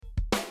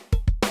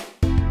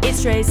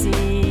It's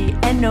Tracy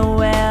and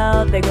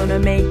Noel. They're gonna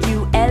make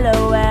you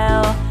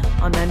LOL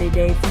on 90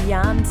 Day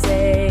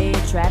Fiance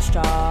Trash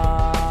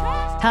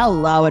Talk.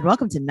 Hello and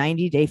welcome to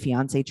 90 Day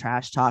Fiance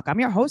Trash Talk. I'm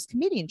your host,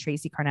 comedian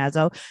Tracy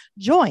Carnazzo,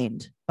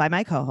 joined by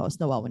my co-host,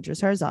 Noel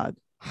Winters Herzog.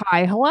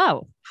 Hi,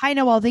 hello. Hi,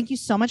 Noel. Thank you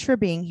so much for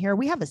being here.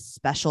 We have a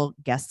special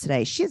guest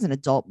today. She is an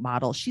adult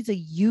model. She's a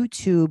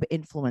YouTube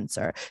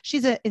influencer.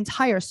 She's an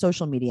entire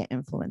social media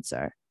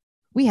influencer.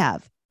 We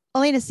have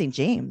Elena St.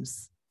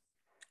 James.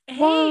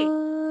 Hey,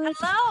 What?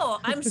 hello.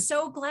 I'm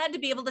so glad to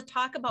be able to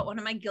talk about one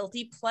of my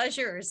guilty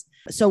pleasures.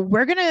 So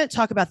we're going to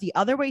talk about The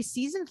Other Way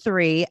season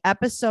 3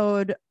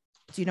 episode.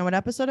 Do you know what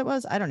episode it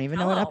was? I don't even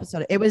know what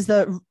episode it was.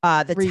 The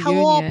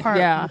tell-all Reunion,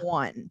 part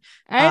 1.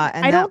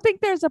 And I don't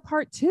think there's a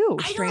part 2, I don't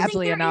think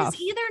strangely there enough.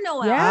 is either,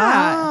 Noel.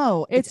 Yeah.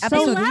 Oh, It's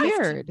episode so left.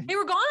 weird. They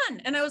were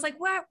gone. And I was like,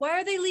 why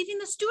are they leaving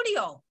the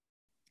studio?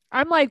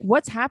 I'm like,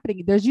 what's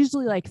happening? There's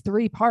usually like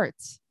 3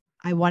 parts.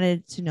 I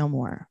wanted to know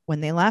more. When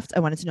they left,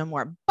 I wanted to know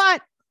more.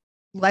 But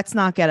let's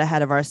not get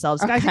ahead of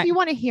ourselves. Guys, if Okay. you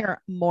want to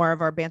hear more of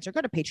our banter, go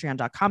to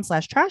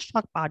patreon.com/trash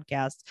talk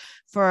podcast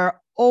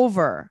for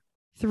over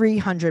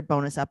 300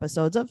 bonus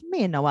episodes of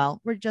me and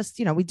Noel. We're just,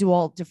 we do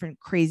all different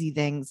crazy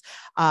things.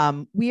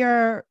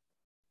 We're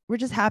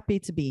just happy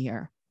to be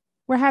here.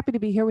 We're happy to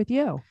be here with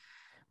you.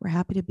 We're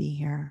happy to be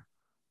here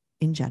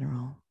in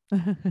general.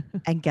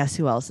 And guess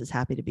who else is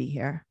happy to be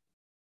here?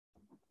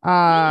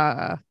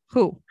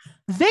 Who?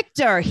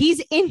 Victor.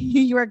 He's in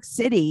New York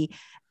City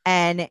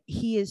and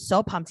he is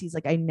so pumped. He's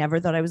like, I never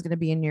thought I was going to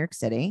be in New York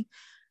City.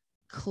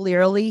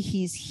 Clearly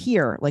he's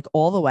here like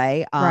all the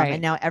way. Right.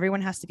 And now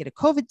everyone has to get a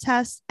COVID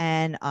test.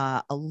 And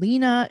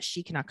Alina,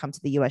 she cannot come to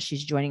the US.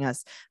 She's joining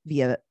us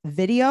via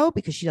video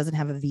because she doesn't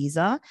have a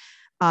visa.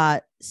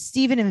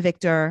 Steven and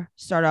Victor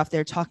start off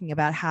there talking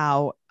about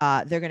how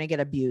they're going to get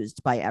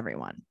abused by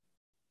everyone.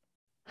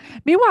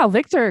 Meanwhile,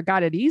 Victor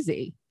got it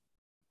easy.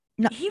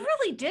 No. He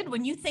really did.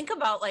 When you think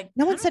about like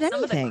No one kind said of some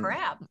anything. of the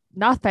crap.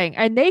 Nothing.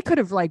 And they could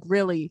have like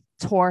really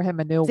tore him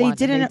a new They one. and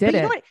didn't. They But did you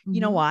it. know what?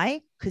 You know Mhm.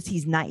 why? Because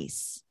he's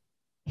nice.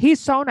 He's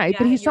so nice,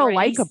 but Yeah, he's you're so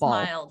right. He likable.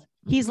 smiled.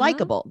 He's Mhm.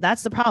 likable.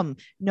 That's the problem.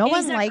 No And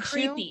one he's not likes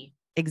you. creepy.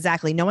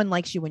 Exactly. No one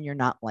likes you when you're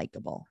not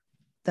likable.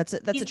 That's a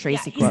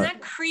Tracy He's quote.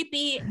 not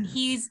creepy.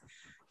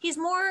 He's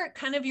more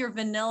kind of your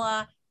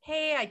vanilla.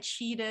 Hey, I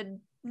cheated.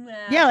 Nah.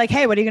 Yeah, like,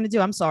 hey, what are you gonna do?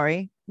 I'm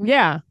sorry.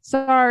 Yeah.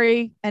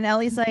 Sorry. And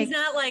Ellie's like, He's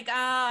not like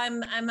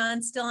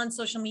I'm still on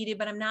social media,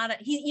 but I'm not.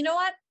 You know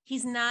what?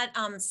 He's not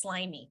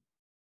slimy,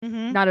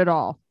 mhm. Not at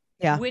all.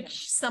 Yeah.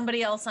 which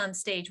somebody else on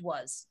stage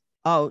was.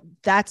 Oh,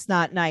 that's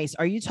not nice.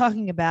 Are you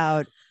talking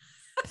about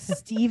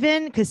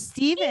Steven? Because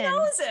He Steven,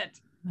 knows it.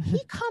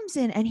 he comes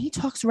in and he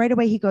talks right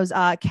away. He goes,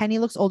 Kenny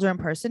looks older in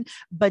person,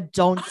 but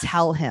don't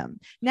tell him.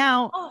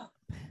 Now, Oh,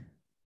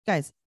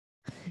 guys,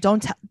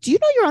 don't tell. Do you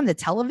know you're on the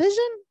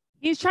television?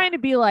 He's trying to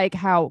be like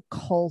how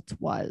Colt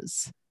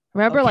was.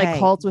 Remember, like Okay,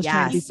 Colt was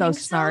trying to be yes. so You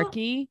think so?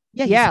 snarky.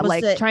 Yeah, he's Yeah, supposed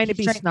like to- trying to he's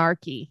be trying-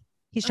 snarky.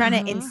 He's trying to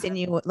Uh-huh.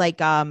 insinuate, like,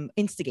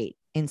 instigate.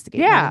 Yeah,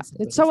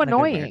 Instigate. it's so not a good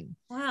word. annoying.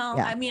 well,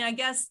 Yeah. I mean, I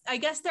guess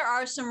there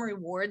are some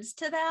rewards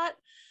to that,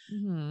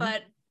 Mhm.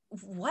 but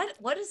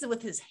what is it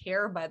with his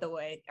hair, by the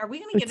way? Are we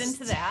going to get It's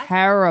into that?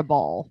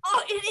 terrible.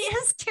 Oh, it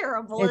is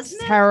terrible, It's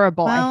isn't it?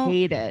 terrible. Well, I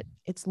hate it.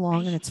 It's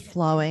long and it's hate it.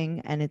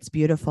 flowing and it's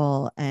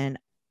beautiful. And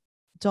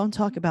don't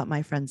talk about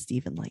my friend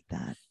Steven like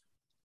that.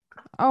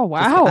 Oh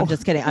Just kid- wow. I'm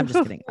just kidding. I'm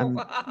just kidding. I'm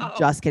Wow.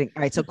 just kidding.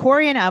 All right. So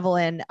Corey and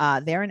Evelyn,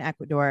 they're in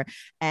Ecuador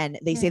and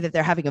they say that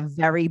they're having a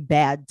very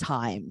bad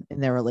time in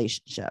their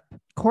relationship.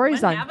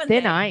 Corey's When on haven't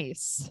thin they?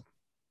 ice.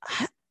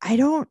 I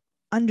don't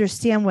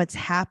understand what's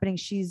happening.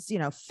 She's,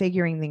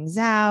 figuring things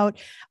out.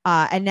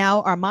 And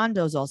now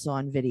Armando's also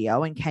on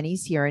video and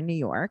Kenny's here in New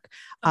York.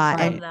 I'm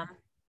proud and of them.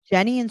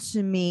 Jenny and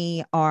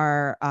Sumi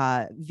are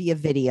via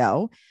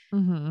video.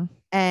 Mm-hmm.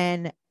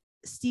 And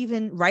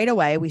Steven, right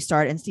away we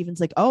start and Steven's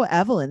like, oh,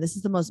 Evelyn, this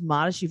is the most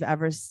modest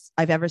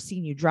I've ever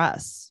seen you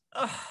dress.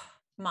 Ugh,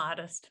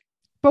 modest.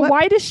 But What-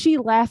 why does she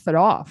laugh it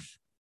off?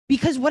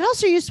 Because what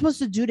else are you supposed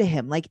to do to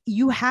him? Like,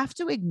 you have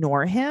to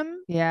ignore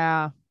him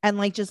Yeah. and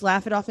like just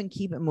laugh it off and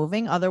keep it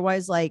moving.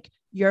 Otherwise, like,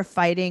 you're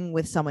fighting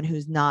with someone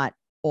who's not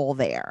all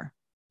there.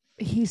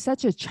 He's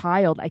such a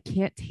child. I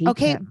can't take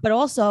Okay. him. But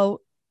also,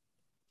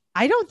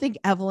 I don't think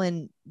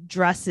Evelyn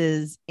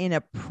dresses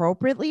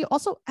inappropriately.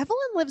 Also, Evelyn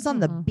lives on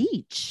the Mhm.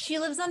 beach, She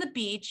lives on the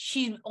beach.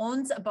 She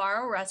owns a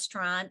bar or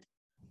restaurant.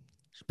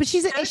 but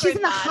she's Got a in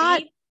great the hot.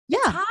 body. Yeah,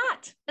 It's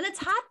hot, and it's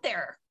hot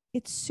there.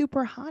 it's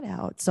super hot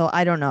out. So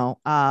I don't know.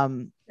 I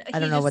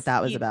don't know what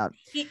that was about.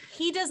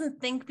 He doesn't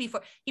think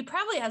before. He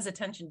probably has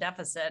attention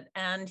deficit,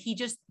 and he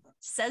just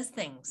says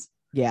things.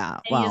 Yeah.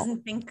 And he Well,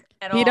 doesn't think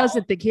at all. He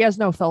doesn't think he has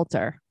no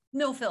filter.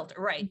 No filter.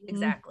 Right. Mhm.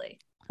 Exactly.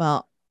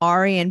 well,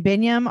 Ari and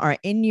Binyam are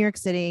in New York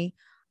City.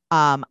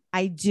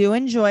 I do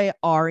enjoy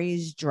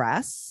Ari's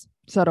dress,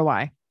 So do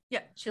I.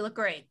 Yeah. She looked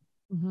great.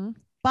 Mm-hmm.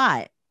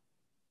 but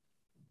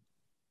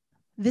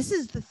this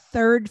is the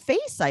third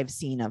face I've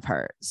seen of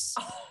hers.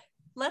 Oh,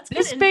 let's get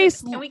This into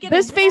face, Can we get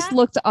this into face that?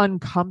 looked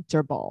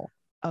uncomfortable.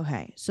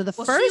 Okay. So the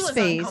Well, she first was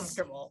face,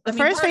 uncomfortable. the I mean,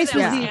 first part of face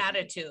that was the the-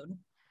 attitude.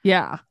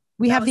 Yeah.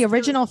 We That have the was too-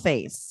 original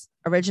face.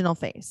 Original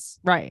face.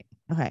 Right.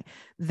 Okay.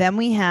 Then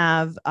we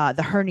have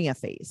the hernia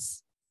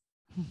face.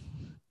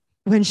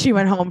 When she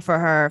went home for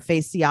her for the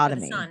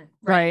fasciotomy. son,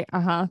 Right.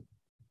 Uh-huh.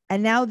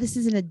 And now this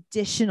is an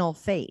additional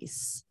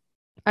face.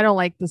 I don't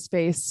like this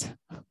face.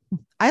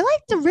 I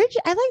like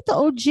the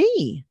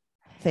OG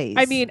face.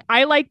 I mean,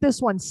 I like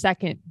this one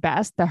second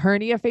best. The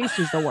hernia face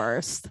is the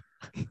worst.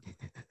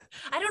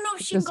 I don't know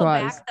if she can This go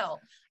was. back though.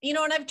 You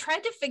know, and I've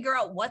tried to figure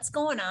out what's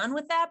going on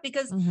with that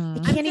because Mhm.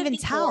 I can't even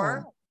 54.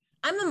 tell.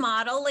 I'm a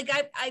model. Like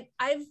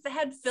I've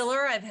had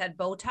filler. I've had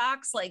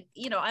Botox. Like,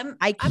 you know, I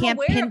I'm can't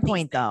aware of these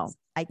pinpoint though. things.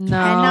 I No.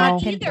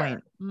 cannot Either.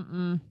 pinpoint.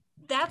 Mm-mm.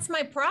 That's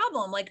my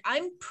problem. Like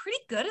I'm pretty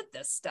good at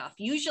this stuff.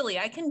 Usually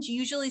I can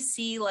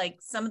see like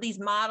some of these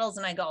models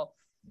and I go,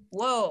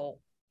 whoa.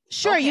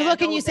 Sure, Okay, you I look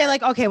go and you with say that.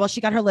 like, okay, well,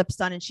 she got her lips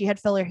done and she had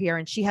filler here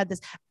and she had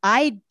this.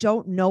 I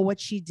don't know what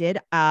she did.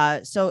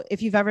 So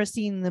if you've ever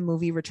seen the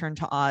movie Return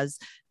to Oz,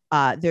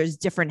 there's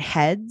different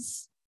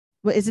heads.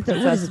 What is it? What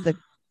is it? The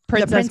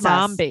Princess princess.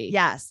 Mombi.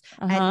 Yes,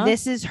 Uh-huh. and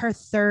this is her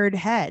third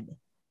head.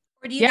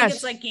 Or do you think Yes.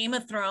 it's like Game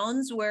of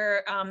Thrones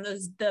where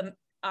there's the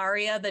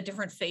Arya, the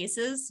different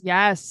faces?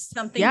 Yes.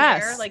 Something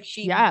yes. there. Like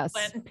she yes.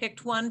 went and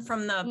picked one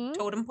from the Mhm.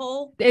 totem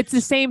pole. It's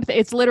the same.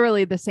 It's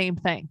literally the same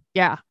thing.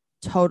 Yeah.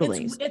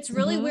 Totally. It's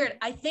really Mhm. weird.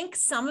 I think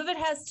some of it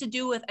has to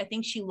do with I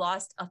think she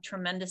lost a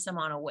tremendous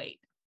amount of weight.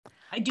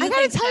 I do I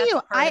gotta think tell that's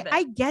you, part of it.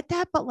 I get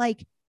that, but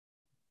like,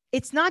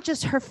 it's not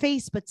just her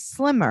face, but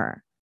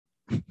slimmer.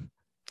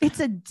 It's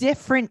a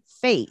different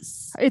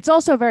face. It's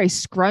also very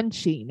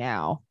scrunchy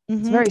now.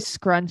 It's Mhm. very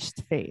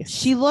scrunched face.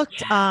 She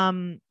looked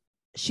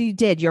she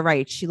did, you're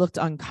right, she looked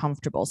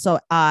uncomfortable. So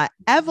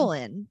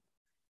Evelyn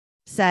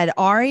said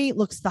Ari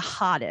looks the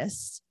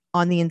hottest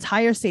on the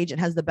entire stage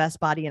and has the best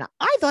body, and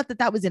I thought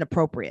that was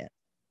inappropriate.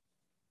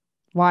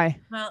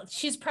 Why? Well,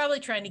 she's probably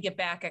trying to get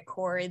back at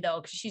Corey though,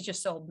 because she's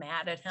just so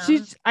mad at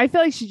him. I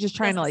feel like she's just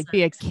trying to Doesn't like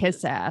be a sound kiss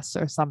excuse. ass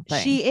or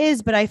something. She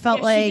is, but I felt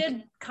Yeah, like she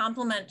did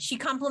compliment. She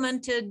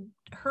complimented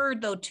her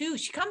though too.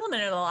 She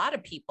complimented a lot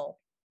of people.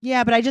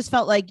 yeah, but I just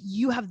felt like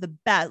you have the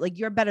best, like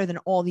you're better than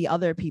all the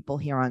other people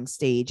here on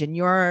stage, and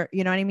you're,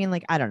 you know what I mean?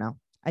 Like I don't know.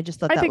 I just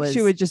thought I that think was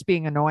she was just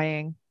being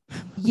annoying.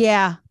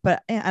 yeah,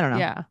 but I don't know.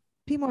 Yeah.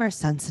 Be more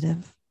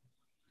sensitive.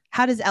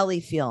 How does Ellie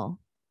feel?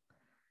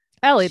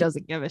 Ellie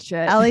doesn't give a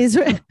shit. Ellie's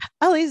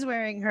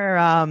wearing her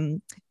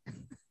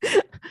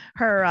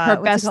Her what's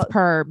it best called?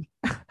 perm.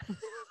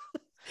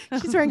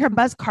 She's wearing her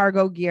best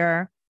cargo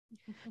gear.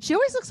 She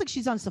always looks like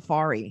she's on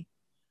safari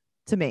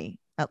to me,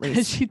 at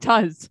least. She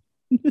does.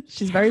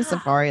 She's very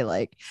safari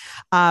like.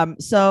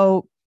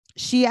 So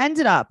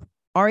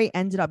Ari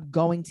ended up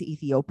going to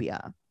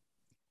Ethiopia.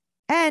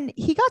 And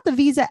he got the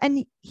visa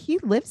and he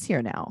lives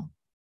here now.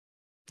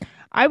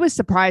 I was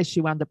surprised she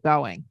wound up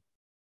going.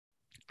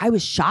 I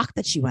was shocked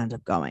that she wound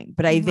up going,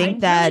 but I I think really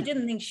that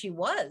didn't think she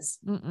was.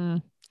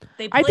 Mm-mm.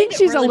 They I played think it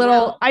she's really a little.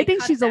 well. I They think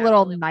cut she's a that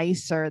little really-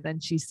 nicer than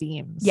she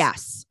seems.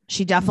 yes,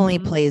 she definitely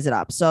Mhm. plays it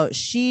up. So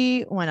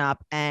she went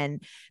up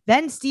and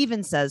then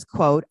Steven says,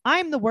 quote,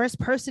 "I'm the worst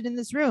person in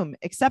this room,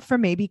 except for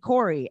maybe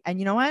Corey." And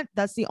you know what?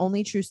 That's the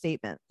only true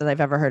statement that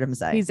I've ever heard him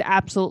say. He's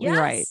absolutely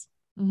right. Yes.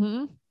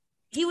 Mm-hmm.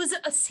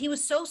 He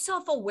was so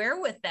self-aware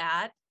with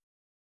that.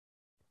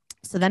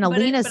 So then but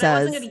Alina I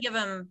says, wasn't going to give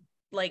him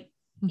like,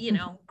 you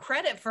know,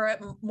 credit for it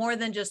more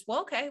than just,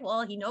 well, okay,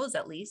 well, he knows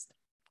at least.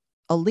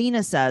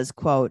 Alina says,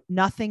 quote,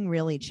 "Nothing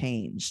really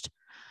changed."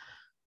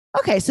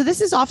 Okay, so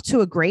this is off to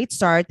a great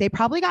start. They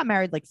probably got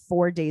married like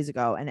 4 days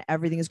ago and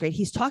everything is great.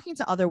 He's talking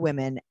to other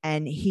women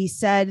and he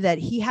said that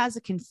he has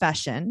a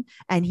confession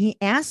and he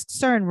asked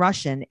her in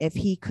Russian if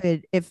he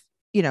could, if,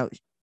 you know,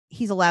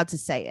 he's allowed to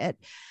say it.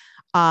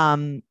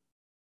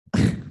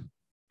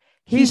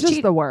 He's just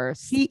cheat- the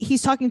worst.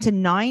 he's talking to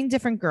 9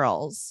 different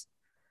girls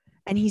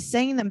and he's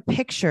sending them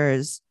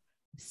pictures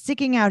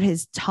sticking out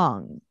his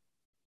tongue.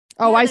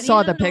 Oh, Yeah, I that he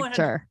saw the doesn't know how to-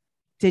 picture.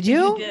 Did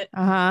you? did-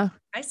 Uh huh.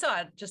 I saw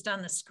it just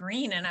on the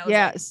screen and I was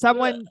Yeah,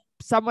 like,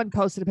 someone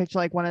posted a picture,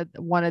 like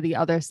one of the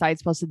other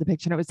sites posted the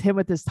picture, and it was him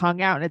with his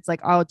tongue out, and it's like,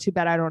 oh, too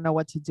bad I don't know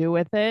what to do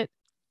with it.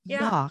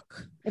 Yeah.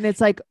 Yuck. And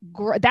it's like,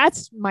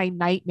 that's my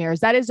nightmares.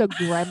 That is a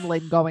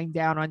gremlin going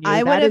down on you.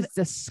 I That would've- is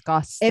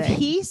disgusting. If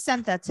he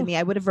sent that to me,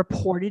 I would have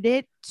reported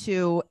it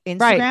to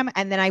Instagram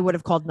and then I would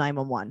have called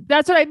 911.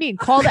 That's what I mean.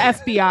 Call the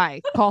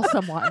FBI. Call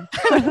someone.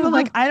 I'm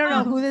like, I don't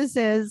know who this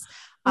is.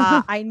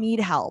 I need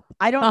help.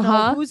 I don't know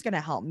Uh-huh. who's going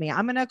to help me.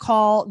 I'm going to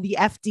call the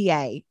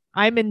FDA.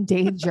 I'm in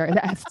danger.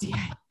 The FDA.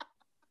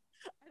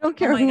 I don't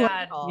care oh my who I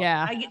God. call.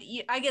 Yeah.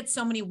 I get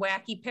so many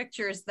wacky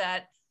pictures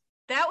that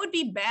would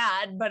be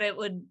bad, but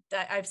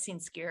I've seen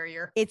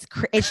scarier.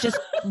 It's just,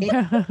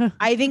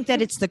 I think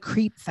that it's the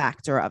creep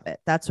factor of it.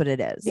 That's what it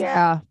is.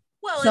 Yeah.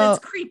 Well, So- and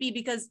it's creepy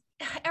because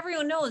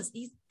everyone knows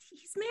he's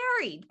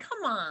married.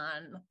 Come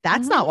on.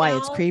 That's not why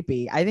it's No.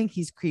 creepy. I think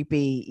he's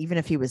creepy. Even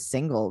if he was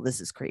single,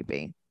 this is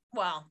creepy.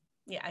 Well,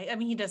 yeah, I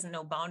mean, he doesn't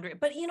know boundary,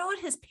 but you know what?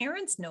 His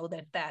parents know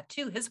that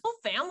too. His whole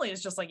family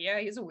is just like, yeah,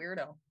 he's a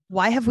weirdo.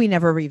 Why have we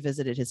never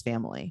revisited his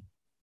family?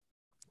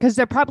 Because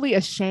they're probably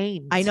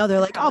ashamed. I know they're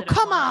like, oh, Probably don't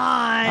come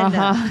want on.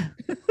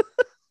 Uh-huh.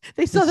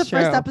 They saw the It's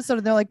first true. episode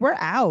and they're like, we're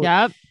out.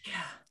 Yep. Yeah.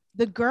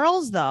 The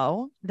girls,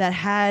 though, that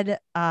had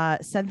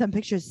sent them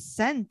pictures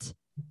sent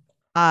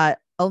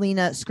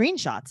Alina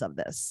screenshots of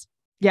this.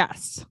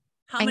 Yes.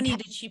 How And many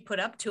did she put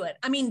up to it?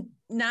 I mean,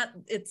 I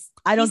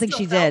don't he think still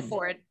she fell did.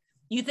 for it.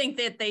 You think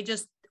that they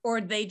just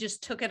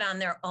took it on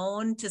their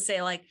own to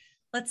say like,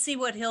 let's see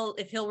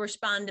if he'll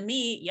respond to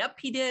me. Yep,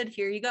 he did.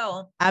 Here you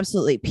go.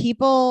 Absolutely.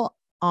 People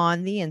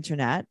on the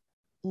internet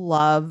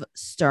love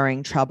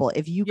stirring trouble.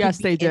 If you could Yes,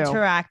 be they do.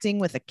 interacting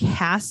with a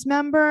cast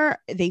member,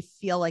 they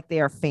feel like they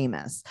are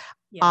famous.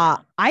 Yeah.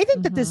 I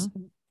think that this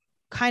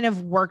kind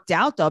of worked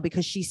out though,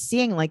 because she's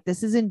seeing like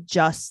this isn't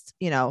just,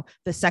 the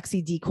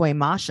sexy decoy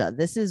Masha.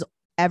 This is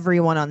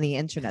everyone on the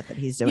internet that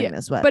he's doing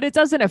this with. But it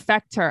doesn't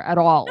affect her at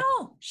all.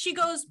 No, she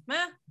goes,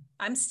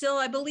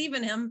 I believe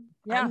in him.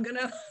 Yeah. I'm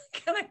gonna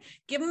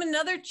give him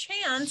another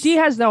chance. She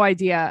has no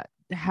idea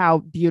how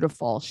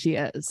beautiful she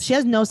is. She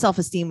has no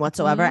self-esteem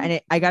whatsoever. Mhm.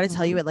 And I got to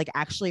tell you, it like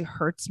actually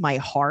hurts my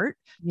heart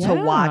to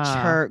watch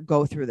her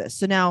go through this.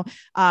 So now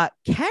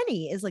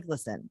Kenny is like,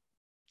 listen,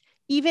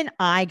 even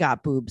I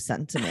got boobs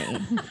sent to me.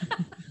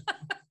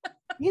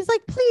 He's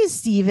like, please,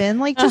 Steven,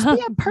 like just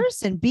be a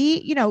person,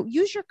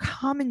 use your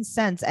common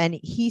sense. And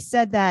he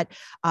said that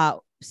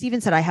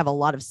Steven said, I have a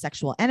lot of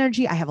sexual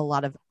energy. I have a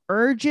lot of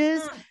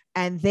urges.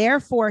 And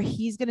therefore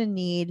he's going to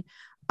need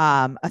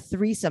a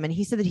threesome. And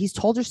he said that he's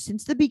told her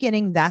since the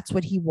beginning, that's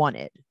what he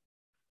wanted.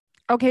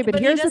 Okay, but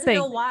here's he the doesn't thing.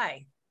 know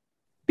why.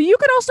 But you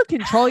can also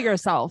control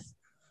yourself.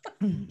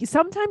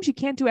 Sometimes you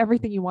can't do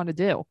everything you want to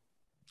do.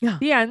 Yeah.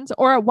 The end.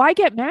 Or why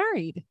get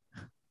married?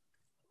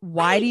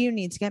 Why do you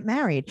need to get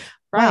married?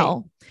 Right.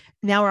 Well,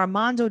 now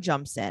Armando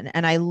jumps in,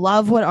 and I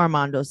love what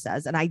Armando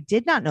says. And I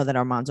did not know that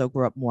Armando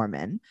grew up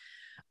Mormon.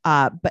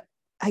 But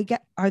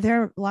are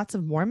there lots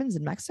of Mormons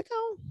in Mexico?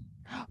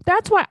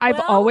 That's why I've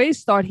Well-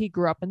 always thought he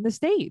grew up in the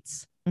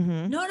States.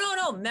 Mm-hmm.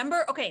 No.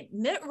 Remember,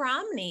 Mitt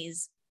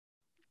Romney's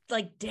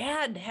like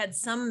dad had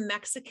some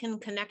Mexican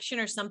connection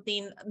or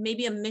something,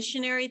 maybe a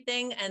missionary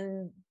thing,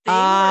 and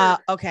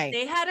Okay.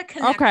 they had a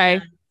connection.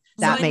 Okay.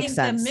 That I makes think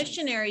sense. The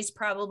missionaries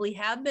probably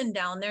have been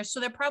down there,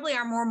 so there probably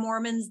are more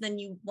Mormons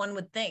than one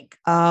would think.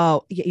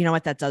 Oh, you know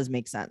what? That does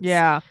make sense.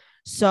 Yeah.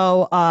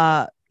 So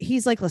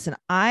he's like, listen,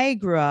 I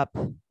grew up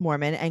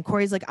Mormon. And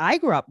Corey's like, I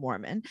grew up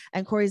Mormon.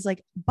 And Corey's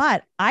like,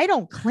 but I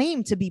don't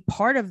claim to be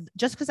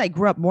just because I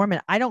grew up Mormon,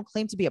 I don't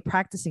claim to be a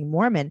practicing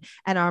Mormon.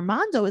 And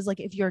Armando is like,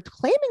 if you're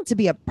claiming to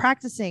be a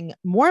practicing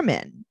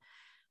Mormon,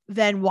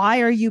 then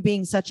why are you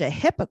being such a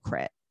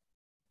hypocrite?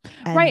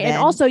 Right. And then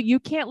also, you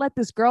can't let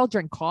this girl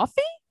drink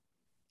coffee.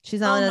 she's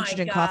not Oh allowed my to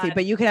drink coffee, God.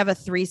 but you could have a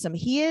threesome.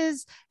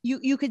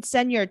 You could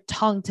send your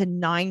tongue to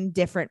 9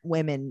 different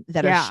women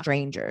that Yeah. are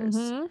strangers,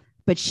 Mhm.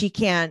 but she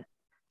can't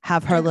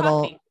have her Drink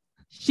little. coffee.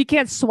 She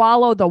can't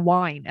swallow the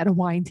wine at a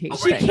wine Oh,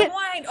 tasting. right, the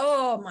wine.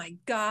 Oh my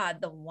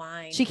God, the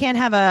wine. She can't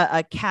have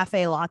a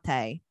cafe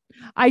latte.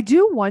 I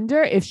do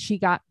wonder if she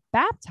got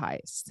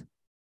baptized.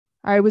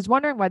 I was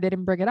wondering why they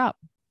didn't bring it up.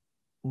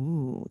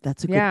 Ooh,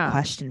 that's a good Yeah.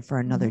 question for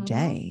another Mhm.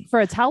 day. For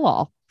a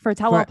tell-all. For a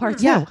tell-all part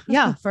 2.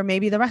 Yeah, for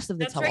maybe the rest of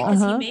the That's right, tell-all.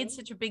 because Uh-huh. he made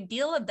such a big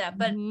deal of that.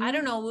 But I Mhm.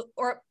 don't know,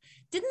 or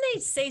didn't they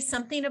say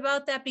something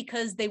about that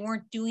because they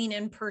weren't doing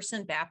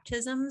in-person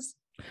baptisms?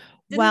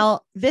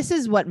 Well, this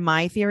is what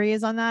my theory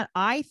is on that.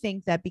 I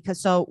think that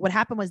so what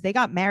happened was they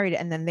got married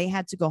and then they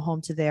had to go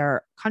home to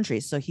their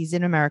countries. So he's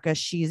in America,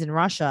 she's in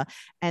Russia.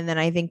 And then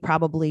I think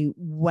probably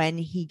when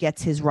he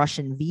gets his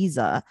Russian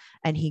visa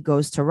and he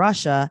goes to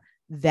Russia,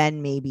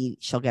 then maybe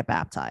she'll get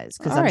baptized.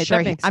 Because All I'm right, sure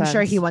that makes I'm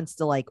sure he sense. wants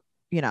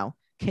to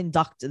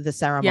conduct the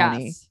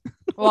ceremony. Yes.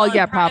 Well,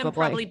 yeah, and probably.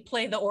 probably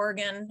play the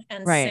organ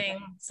and Right. sing.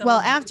 some Well,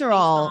 after sing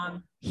all,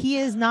 song. he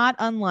is not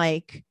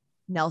unlike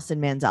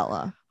Nelson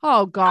Mandela.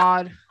 Oh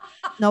God.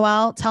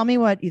 Noelle, tell me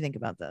what you think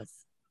about this.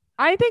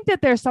 I think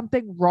that there's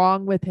something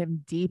wrong with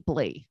him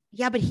deeply.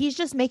 Yeah, but he's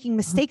just making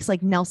mistakes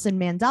like Nelson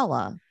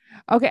Mandela.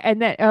 Okay, and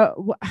then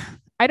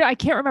I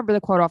can't remember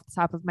the quote off the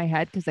top of my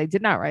head because I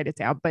did not write it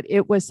down, but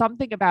it was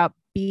something about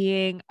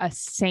being a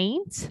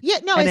saint. Yeah,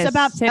 no, And it's a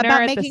about sinner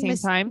at the making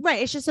same time.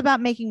 Right, it's just about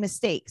making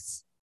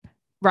mistakes.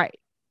 Right.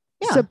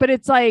 Yeah. So, but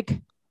it's like,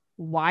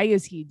 why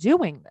is he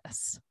doing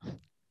this?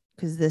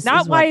 Because this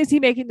Not is why what, is he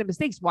making the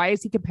mistakes? Why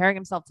is he comparing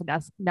himself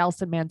to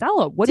Nelson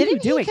Mandela? What are you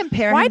didn't he doing?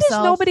 compare Why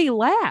himself? does nobody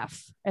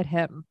laugh at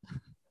him?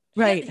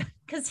 Right.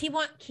 Because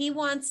he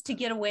wants to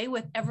get away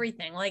with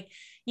everything. Like,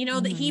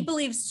 that he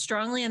believes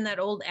strongly in that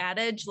old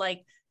adage,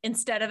 like,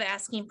 instead of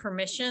asking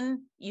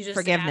permission, you just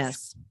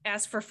Forgiveness.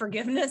 ask for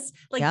forgiveness.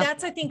 Like Yep.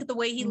 that's, I think, the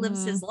way he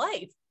lives his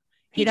life.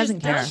 He doesn't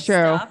just care. does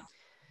True. stuff.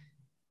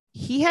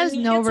 He has And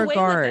he no gets away with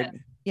regard. it.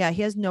 Yeah,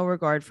 he has no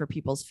regard for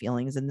people's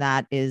feelings, and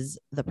that is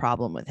the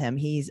problem with him.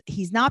 He's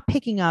not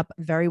picking up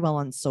very well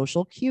on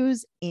social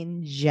cues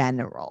in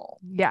general.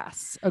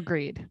 Yes,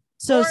 agreed.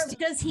 So Or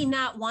does he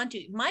not want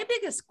to? My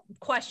biggest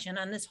question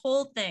on this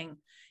whole thing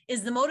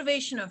is the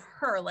motivation of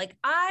her. Like,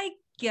 I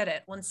get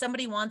it when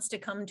somebody wants to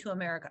come to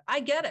America. I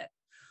get it.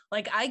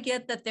 Like, I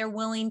get that they're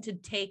willing to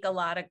take a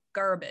lot of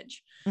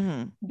garbage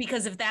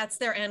because if that's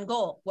their end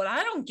goal. What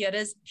I don't get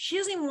is she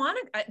doesn't even want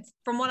to,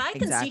 from what I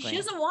can see, she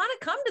doesn't want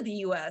to come to the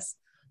US.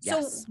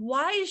 So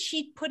why is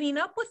she putting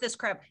up with this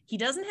crap? He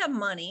doesn't have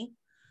money.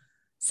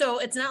 So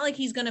it's not like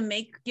he's going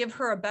to give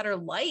her a better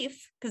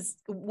life, because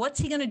what's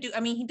he going to do?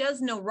 I mean, he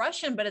does know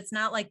Russian, but it's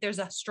not like there's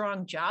a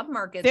strong job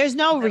market. There's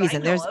no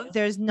reason.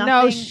 There's nothing.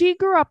 No, she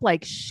grew up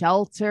like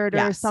sheltered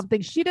or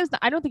something. She doesn't,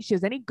 I don't think she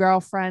has any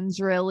girlfriends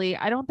really.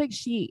 I don't think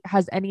she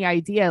has any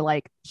idea.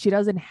 Like, she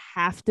doesn't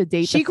have to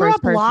date the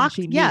first person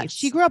she meets. Yeah,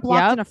 she grew up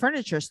locked in a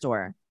furniture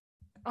store.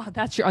 Oh,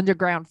 that's your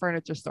underground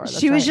furniture store.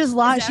 She was just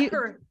locked.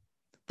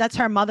 That's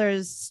her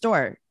mother's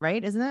store,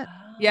 right? Isn't it?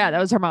 Yeah, that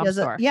was her mom's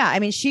store. Yeah, I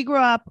mean, she grew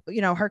up,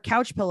 her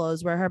couch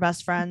pillows were her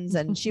best friends,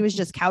 and she was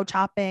just couch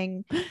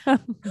hopping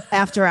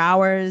after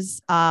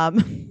hours.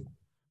 That's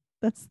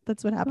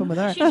what happened with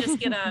her.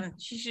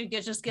 She should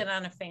just get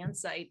on a fan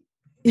site.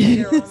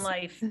 Your own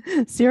life.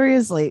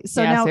 Seriously.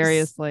 So now,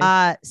 seriously.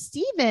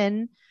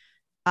 Steven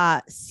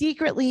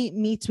secretly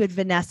meets with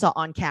Vanessa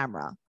on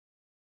camera.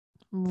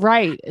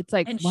 Right. It's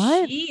like, and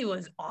what? She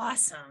was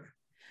awesome.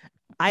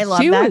 I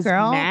love that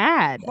girl.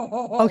 Mad.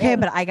 Okay,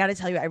 but I got to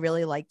tell you, I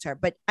really liked her.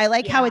 But I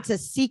like how it's a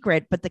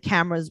secret, but the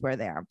cameras were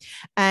there.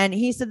 And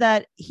he said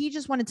that he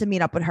just wanted to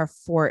meet up with her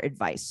for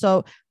advice.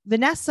 So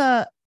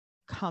Vanessa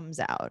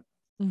comes out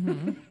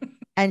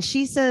and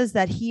she says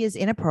that he is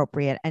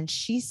inappropriate. And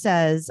she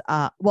says,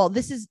 well,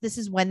 this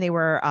is when they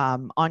were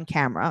on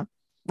camera.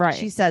 Right.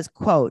 She says,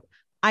 quote,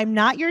 "I'm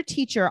not your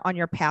teacher on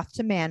your path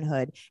to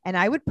manhood, and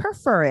I would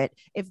prefer it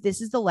if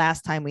this is the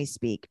last time we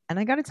speak." And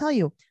I got to tell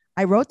you,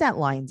 I wrote that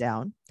line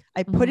down.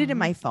 I put it in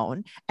my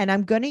phone, and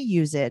I'm going to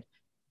use it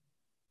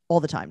all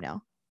the time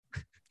now.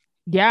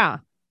 Yeah.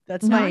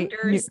 That's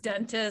doctors,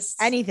 dentists,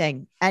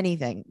 anything.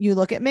 You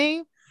look at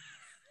me.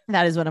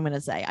 That is what I'm going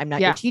to say. I'm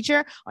not your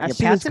teacher on your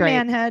path to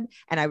manhood,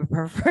 and I would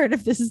prefer it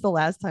if this is the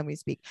last time we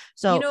speak.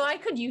 So, I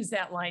could use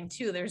that line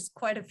too. There's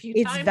quite a few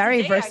times. It's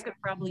very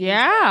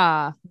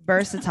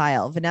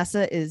versatile.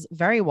 Vanessa is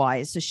very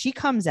wise. So she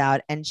comes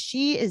out and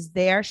she is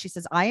there. She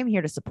says, "I am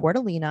here to support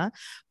Alina.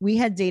 We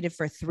had dated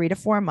for 3 to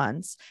 4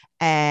 months."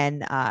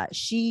 And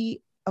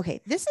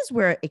okay, this is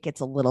where it gets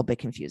a little bit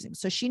confusing.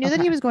 So she knew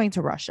that he was going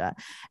to Russia,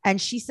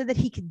 and she said that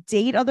he could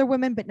date other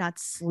women, but not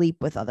sleep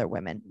with other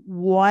women.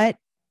 What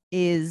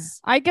is,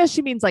 I guess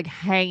she means like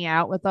hang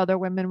out with other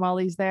women while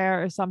he's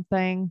there or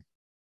something.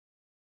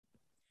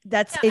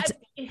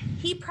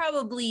 He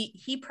probably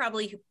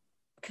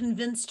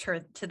convinced her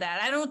to that.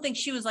 I don't think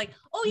she was like,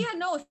 "Oh yeah,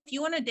 no, if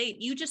you want to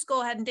date, you just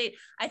go ahead and date."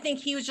 I think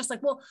he was just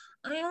like, "Well,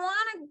 I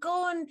want to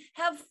go and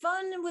have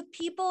fun with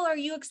people. Are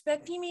you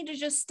expecting me to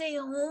just stay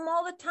home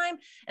all the time?"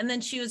 And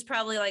then she was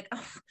probably like,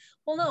 "Oh,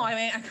 well, no, I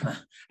mean,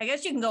 I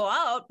guess you can go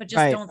out, but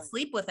just don't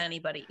sleep with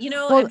anybody."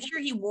 I'm sure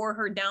he wore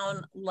her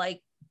down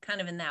like kind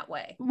of in that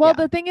way. Well,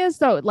 the thing is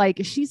though,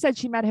 like she said,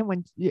 she met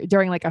him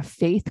during like a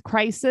faith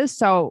crisis.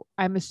 So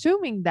I'm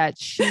assuming that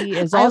she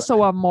is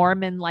also a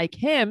Mormon like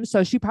him.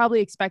 So she probably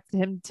expected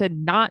him to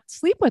not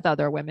sleep with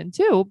other women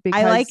too.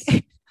 Because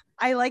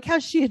I like how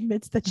she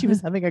admits that she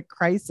was having a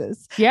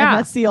crisis. Yeah. And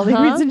that's the only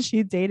reason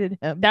she dated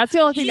him. That's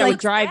the only thing that would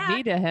drive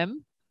me to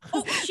him.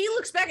 Oh, she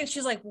looks back and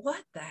she's like,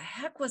 "What the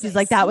heck was?" She's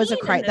like, "That was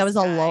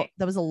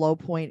a low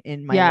point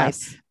in my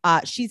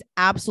life." She's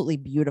absolutely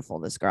beautiful.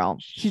 This girl,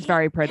 she's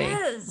very pretty.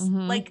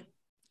 Like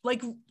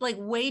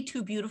way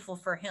too beautiful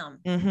for him.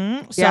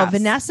 So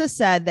Vanessa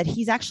said that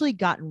he's actually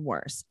gotten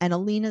worse, and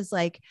Alina's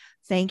like,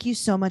 "Thank you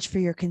so much for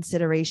your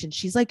consideration."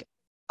 She's like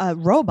a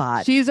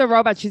robot. She's a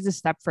robot. She's a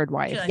Stepford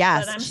wife.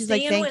 Yes, she's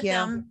like, "Thank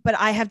you," but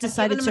I have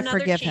decided to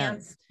forgive him.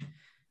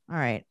 All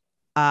right.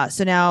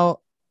 So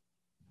now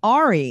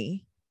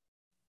Ari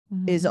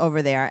is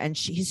over there, and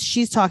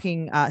she's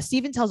talking.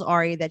 Steven tells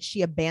Ari that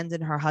she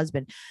abandoned her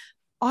husband.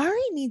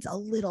 Ari needs a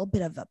little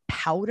bit of a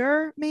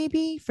powder,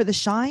 maybe, for the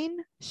shine.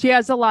 She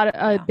has a lot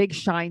of a big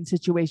shine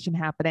situation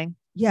happening.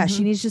 Yeah,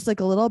 she needs just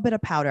like a little bit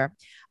of powder.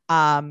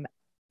 And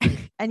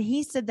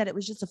he said that it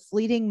was just a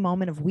fleeting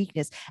moment of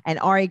weakness. And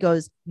Ari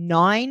goes,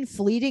 9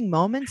 fleeting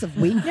moments of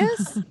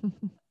weakness?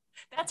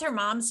 That's her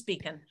mom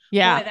speaking.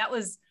 Yeah. Boy, that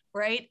was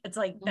right. It's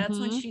like, that's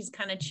when she's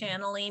kind of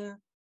channeling.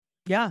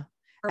 Yeah.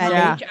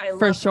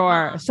 For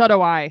sure. So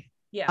do I.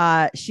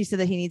 Yeah. She said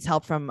that he needs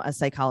help from a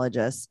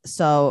psychologist.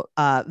 So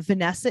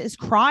Vanessa is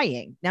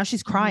crying. Now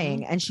she's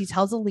crying and she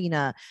tells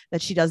Alina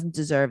that she doesn't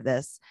deserve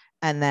this.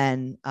 And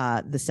then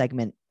the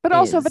segment. But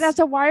also,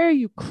 Vanessa, why are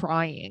you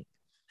crying?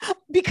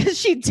 Because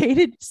she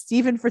dated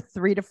Steven for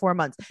 3 to 4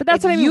 months. But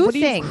that's what I mean. What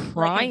think, are you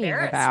crying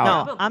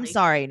about? No, I'm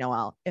sorry,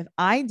 Noelle. If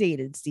I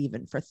dated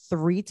Steven for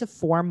 3 to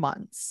 4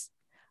 months,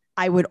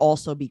 I would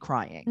also be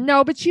crying.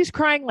 No, but she's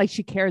crying like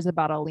she cares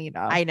about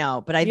Alina. I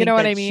know, but I think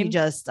what I mean?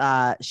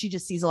 She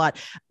just sees a lot.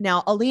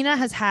 Now, Alina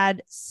has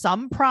had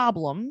some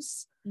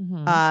problems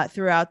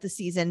throughout the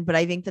season, but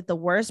I think that the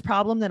worst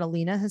problem that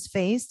Alina has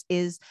faced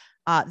is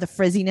the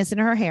frizziness in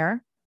her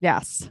hair.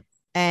 Yes.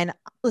 And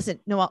listen,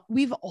 Noelle,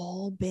 we've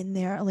all been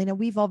there, Alina,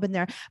 we've all been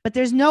there, but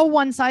there's no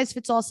one size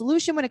fits all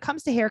solution when it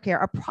comes to hair care.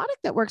 A product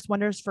that works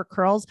wonders for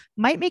curls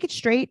might make it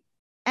straight,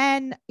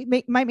 and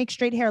it might make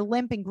straight hair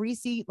limp and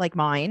greasy like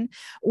mine,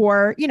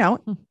 or, you know,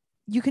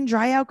 you can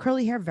dry out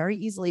curly hair very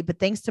easily. But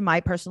thanks to my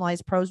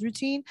personalized Prose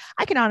routine,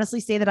 I can honestly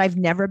say that I've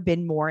never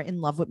been more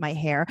in love with my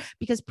hair,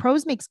 because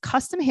Prose makes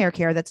custom hair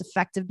care that's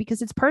effective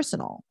because it's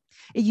personal.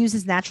 It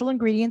uses natural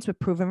ingredients with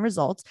proven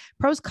results.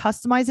 Prose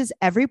customizes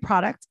every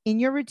product in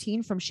your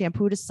routine from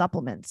shampoo to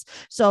supplements.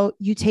 So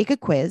you take a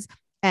quiz,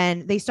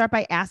 and they start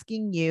by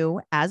asking you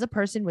as a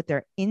person with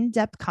their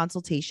in-depth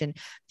consultation.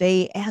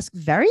 They ask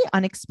very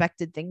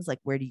unexpected things like,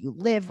 where do you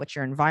live? What's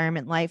your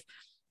environment like?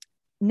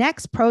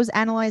 Next, Prose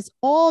analyze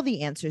all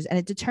the answers, and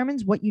it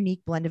determines what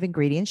unique blend of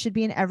ingredients should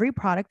be in every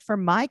product for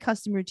my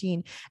custom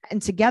routine.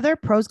 And together,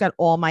 Prose got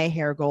all my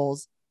hair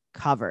goals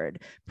covered.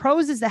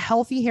 Prose is the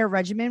healthy hair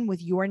regimen with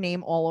your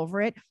name all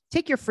over it.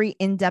 Take your free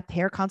in-depth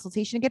hair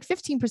consultation and get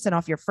 15%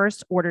 off your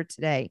first order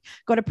today.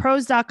 Go to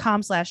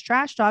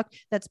prose.com/trash talk.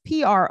 That's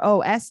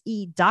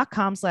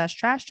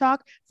PROSE.com/trash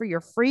talk for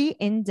your free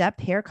in-depth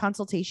hair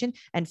consultation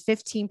and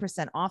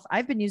 15% off.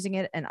 I've been using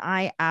it and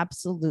I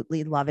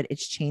absolutely love it.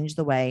 It's changed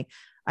the way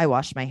I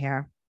wash my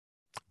hair.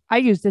 I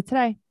used it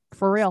today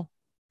for real.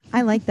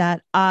 I like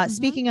that.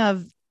 Speaking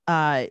of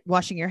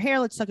washing your hair,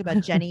 let's talk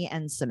about Jenny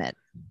and Sumit.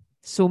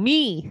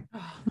 Sumi.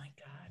 Oh my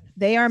God.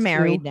 They are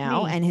married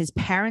now, Sumi. and his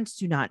parents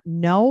do not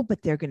know,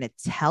 but they're going to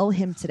tell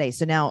him today.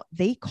 So now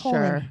they call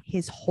in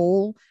his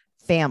whole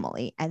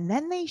family, and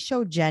then they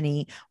show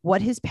Jenny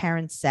what his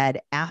parents said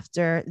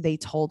after they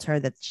told her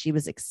that she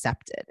was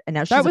accepted. And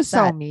now she's That was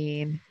upset. so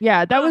mean.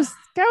 Yeah, that was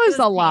was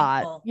a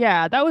lot. painful.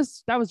 Yeah, that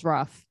was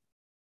rough.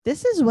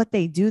 This is what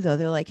they do, though.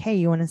 They're like, "Hey,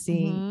 you want to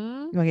see?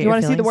 Mhm. wanna get You your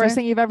want to see the feelings worst hurt?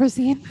 thing you've ever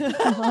seen?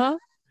 Uh-huh.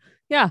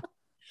 Yeah.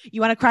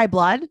 You want to cry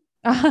blood?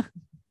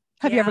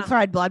 Have you ever Yeah.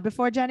 cried blood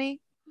before, Jenny?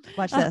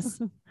 Watch this."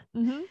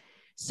 Mhm.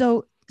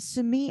 So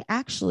Sumi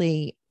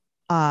actually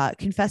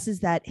confesses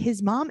that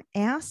his mom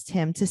asked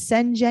him to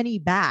send Jenny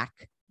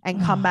back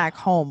and come back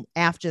home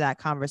after that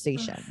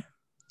conversation.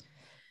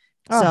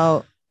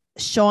 So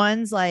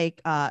Sean's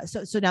like,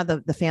 so now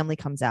the family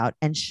comes out,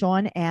 and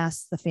Sean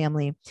asks the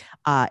family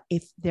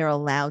if they're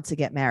allowed to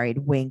get married,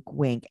 wink,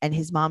 wink. And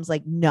his mom's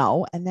like,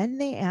 no. And then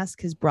they ask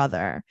his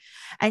brother,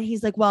 and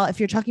he's like, well, if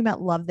you're talking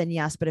about love, then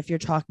yes. But if you're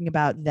talking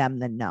about them,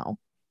 then no.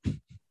 Yeah,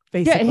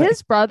 Basically.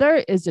 his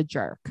brother is a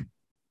jerk.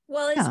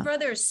 Well, his Yeah.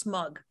 brother is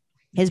smug.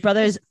 His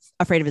brother's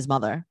afraid of his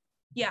mother.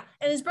 Yeah.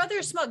 And his brother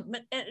is smug.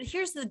 But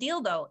here's the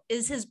deal, though,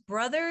 is his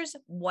brother's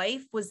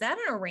wife, was that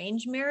an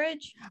arranged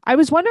marriage? I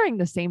was wondering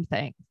the same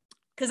thing.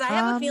 Because I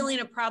have a feeling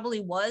it probably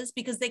was,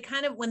 because they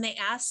kind of, when they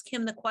ask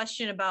him the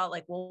question about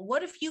like, well,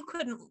 what if you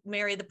couldn't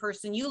marry the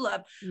person you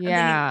love? I'm thinking,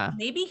 Yeah.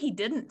 maybe he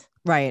didn't,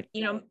 Right.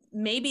 you know,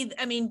 maybe,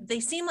 I mean, they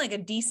seem like a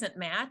decent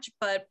match,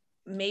 but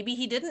maybe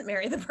he didn't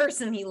marry the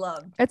person he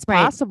loved. It's Right.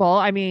 possible.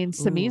 I mean,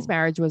 Sami's Ooh.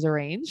 marriage was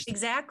arranged.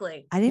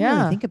 Exactly. I didn't Yeah.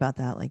 really think about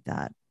that like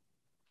that.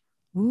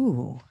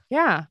 Ooh.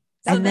 Yeah.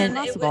 So And then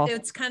then-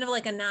 it's kind of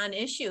like a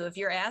non-issue if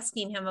you're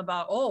asking him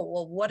about, oh,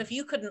 well, what if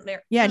you couldn't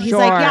marry? Yeah. And he's Sure.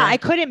 like, yeah, I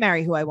couldn't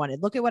marry who I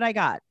wanted. Look at what I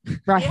got.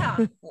 Right.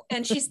 Yeah.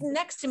 And she's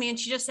next to me and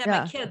she just had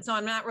Yeah. my kid. So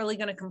I'm not really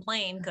going to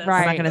complain. I'm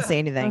Right. not going to say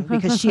anything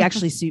because she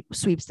actually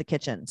sweeps the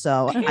kitchen.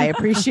 So I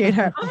appreciate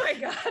her. Oh my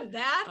God.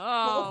 That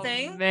whole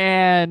thing,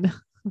 Man,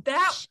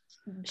 that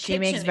She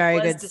makes kitchen, it very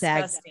was good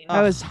sex. disgusting.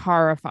 that was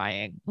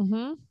horrifying.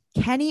 Mhm.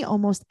 Kenny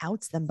almost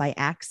outs them by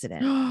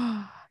accident.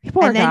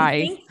 Poor And then-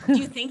 guy. Do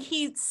you think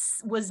he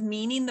was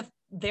meaning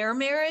their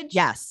marriage?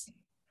 Yes.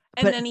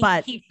 And but- then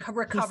but he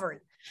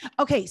recovered.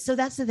 Okay. So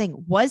that's the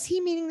thing. Was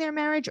he meaning their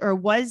marriage, or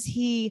was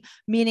he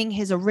meaning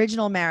his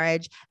original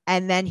marriage?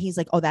 And then he's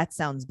like, oh, that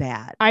sounds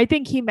bad. I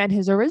think he meant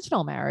his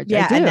original marriage.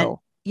 Yeah, I do. and then-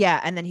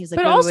 Yeah. And then he's like,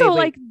 But wait, also, wait.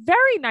 like,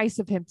 very nice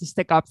of him to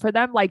stick up for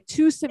them, like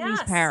to Simi's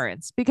Yes.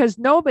 parents, because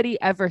nobody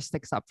ever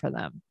sticks up for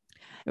them.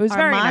 It was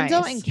very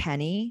Armando nice. and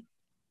Kenny,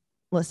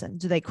 listen,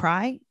 do they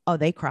cry? Oh,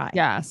 they cry.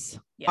 Yes.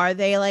 Yeah. Are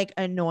they like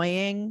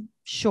annoying?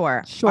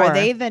 Sure. Sure. Are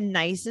they the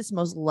nicest,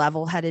 most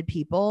level-headed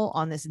people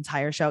on this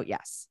entire show?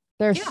 Yes.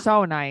 They're Yeah.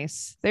 so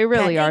nice. They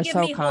really They are give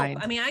so me hope. kind.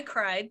 I mean, I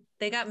cried.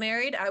 They got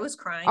married. I was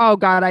crying. Oh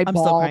God, I I'm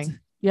still bawled. crying.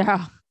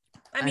 Yeah.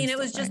 I mean, I'm it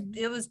was still just,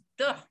 it was,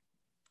 ugh.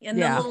 And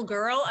Yeah. the little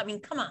girl, I mean,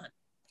 come on.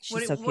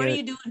 She's What are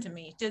you doing to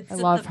me? I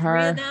love the three her.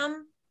 of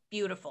them,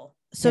 beautiful.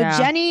 So Yeah.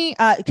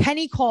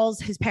 Kenny calls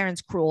his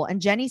parents cruel,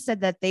 and Jenny said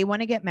that they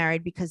want to get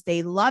married because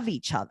they love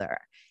each other.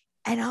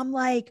 And I'm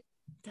like,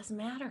 Doesn't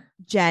matter.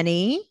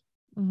 Jenny,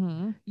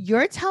 Mhm.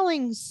 you're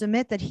telling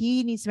Sumit that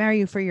he needs to marry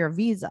you for your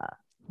visa.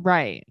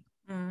 Right.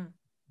 Mm.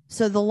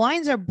 So the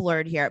lines are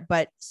blurred here,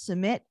 but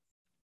Sumit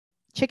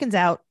chickens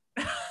out.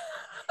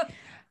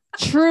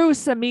 True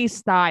Sami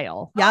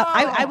style. Yeah,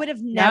 Oh, I would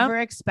have never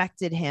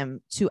expected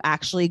him to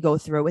actually go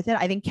through with it.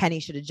 I think Kenny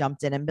should have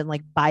jumped in and been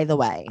like, by the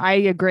way. I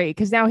agree.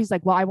 Because now he's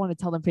like, well, I want to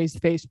tell them face to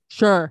face.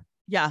 Sure.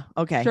 Yeah.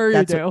 Okay. Sure you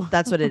that's do.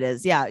 That's what it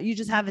is. Yeah. You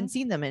just haven't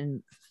seen them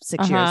in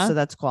 6 years. Uh-huh. So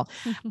that's cool.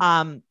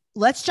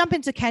 Let's jump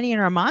into Kenny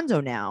and Armando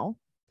now.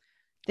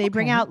 They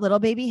bring Okay. out little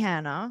baby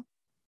Hannah.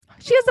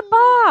 She has a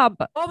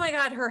bob. Oh my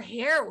God, her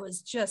hair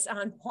was just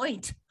on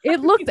point. It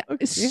looked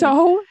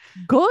so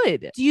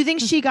good. Do you think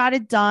she got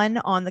it done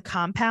on the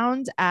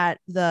compound at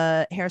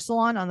the hair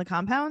salon on the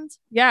compound?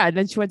 Yeah. And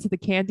then she went to the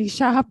candy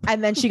shop.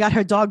 And then she got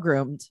her dog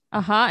groomed.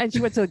 And she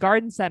went to the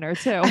garden center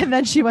too. And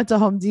then she went to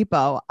Home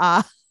Depot.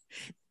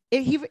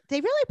 They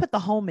really put the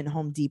home in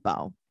Home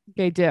Depot.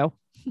 They do.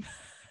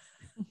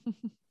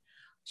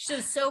 She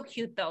was so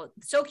cute though.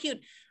 So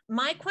cute.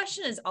 My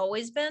question has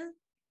always been,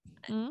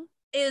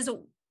 is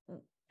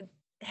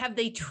have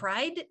they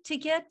tried to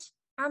get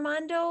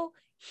Armando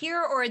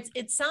here, or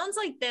it sounds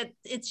like that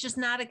it's just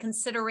not a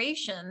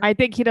consideration? I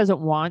think he doesn't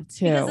want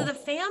to because of the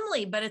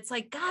family, but it's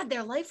like, God,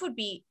 their life would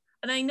be,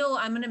 and I know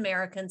I'm an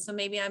American, so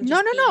maybe I'm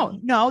just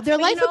no. Their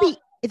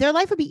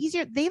life would be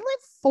easier. They live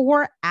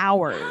 4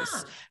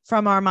 hours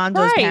from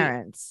Armando's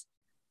parents.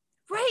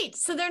 Right.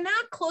 So they're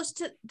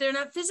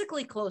not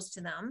physically close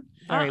to them.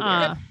 Very weird.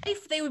 Their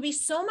life, they would be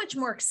so much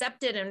more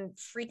accepted in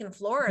freaking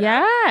Florida.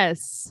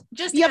 Yes.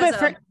 Just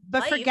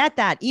but forget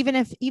that. Even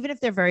if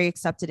they're very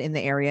accepted in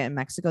the area in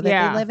Mexico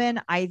that they live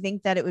in, I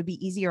think that it would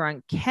be easier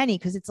on Kenny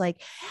because it's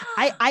like,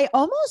 I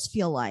almost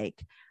feel like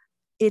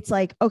it's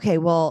like, okay,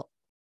 well,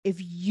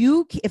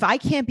 if I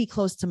can't be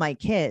close to my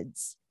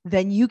kids,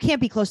 then you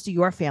can't be close to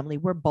your family.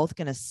 We're both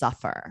going to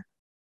suffer.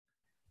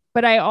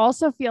 But I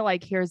also feel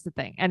like here's the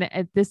thing,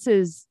 and this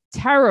is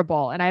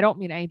terrible, and I don't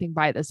mean anything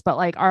by this, but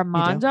like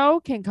Armando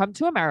can come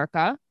to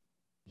America.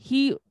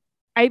 It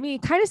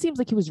kind of seems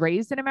like he was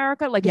raised in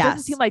America. Like it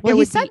doesn't seem like there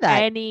would be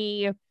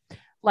any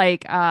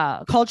like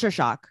culture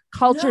shock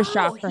for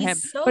him.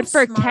 So but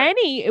for smart.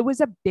 Kenny, it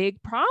was a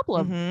big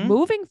problem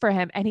moving for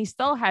him, and he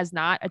still has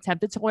not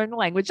attempted to learn the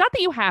language. Not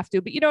that you have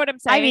to, but you know what I'm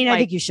saying? I mean, like, I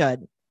think you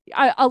should.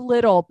 A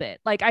little bit.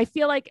 Like I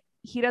feel like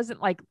he doesn't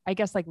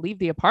leave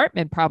the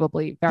apartment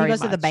probably very much. He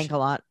goes to the bank a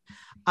lot.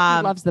 He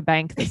loves the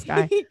bank, this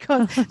guy.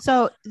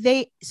 So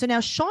now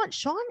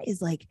Sean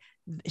is like,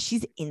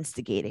 she's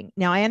instigating.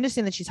 Now I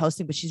understand that she's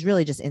hosting, but she's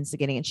really just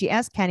instigating. And she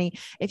asked Kenny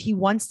if he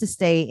wants to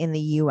stay in the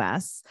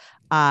US.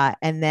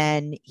 And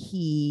then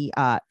he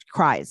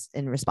cries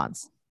in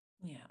response.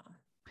 Yeah.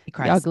 He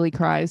cries. He ugly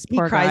cries. He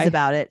Poor cries guy.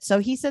 about it. So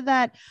he said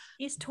that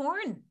He's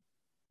torn.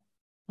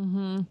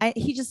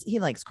 he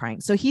likes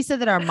crying. So he said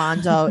that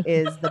Armando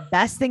is the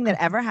best thing that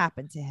ever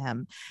happened to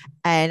him.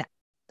 And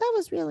that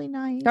was really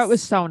nice. That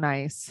was so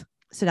nice.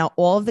 So now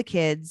all of the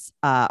kids,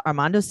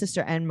 Armando's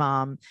sister and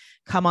mom,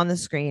 come on the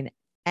screen,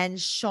 and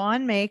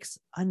Sean makes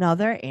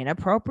another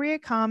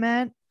inappropriate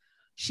comment.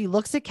 She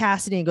looks at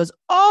Cassidy and goes,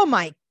 "Oh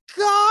my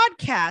God,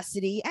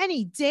 Cassidy,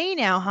 any day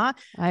now, huh?"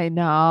 I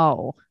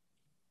know.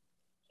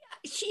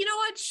 You know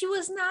what? She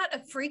was not a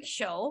freak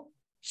show.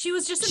 She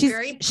was just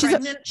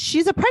pregnant.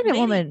 She's a pregnant lady.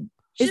 woman.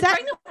 She's a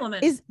pregnant woman.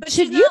 But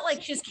should she's you- not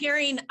like she's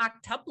carrying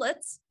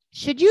octuplets.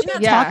 Should you She's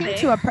be not talking big.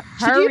 to a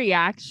Her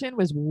reaction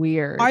was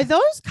weird. Are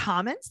those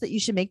comments that you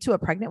should make to a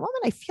pregnant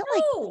woman? I feel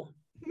like No.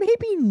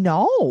 maybe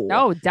no.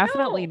 No,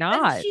 definitely No.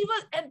 not.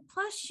 And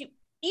plus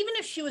even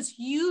if she was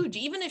huge,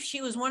 even if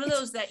she was one of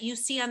those that you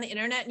see on the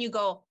internet and you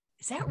go,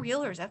 is that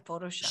real or is that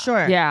Photoshop?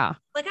 Sure. Yeah.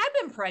 Like I've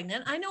been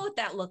pregnant. I know what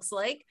that looks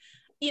like,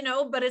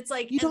 but it's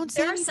like, You don't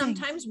say there are anything.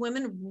 sometimes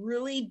women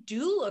really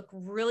do look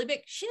really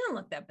big. She didn't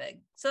look that big.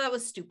 So that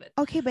was stupid.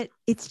 Okay, but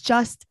it's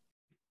just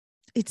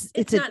it's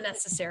not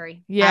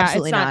necessary. Yeah,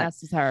 Absolutely it's not not.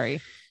 necessary.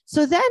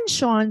 So then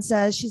Sean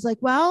says, she's like,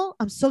 "Well,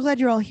 I'm so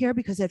glad you're all here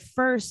because at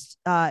first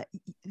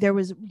there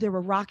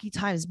were rocky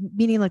times,"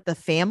 meaning like the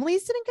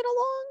families didn't get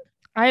along.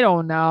 I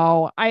don't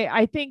know.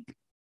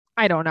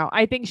 I don't know.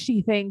 I think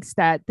she thinks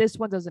that this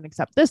one doesn't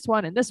accept this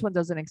one and this one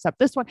doesn't accept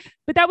this one.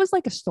 But that was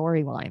like a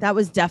storyline. That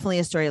was definitely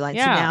a storyline.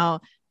 Yeah. So now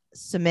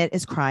Sumit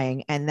is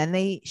crying, and then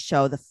they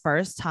show the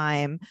first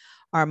time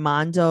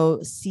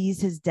Armando sees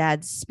his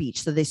dad's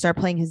speech. So they start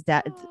playing his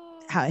dad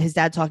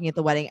talking at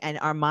the wedding, and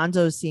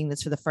Armando's seeing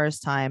this for the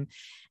first time.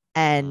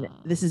 And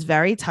this is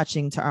very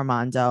touching to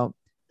Armando.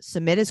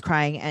 Sumit is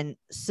crying, and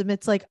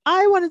Sumit's like,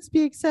 "I wanted to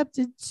be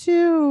accepted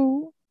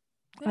too."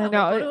 Yeah, I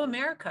know. Go to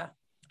America.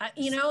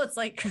 It's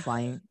like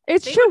Lying.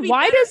 It's They true. would be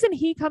Why better- doesn't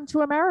he come to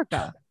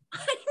America? I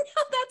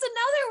know that's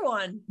another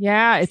one.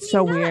 Yeah, it's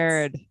so Nuts.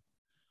 weird.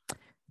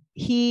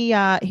 He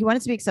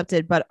wanted to be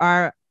accepted, but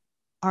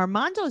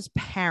Armando's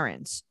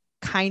parents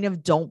kind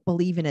of don't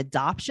believe in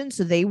adoption,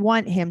 so they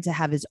want him to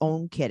have his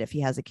own kid if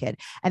he has a kid.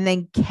 And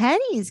then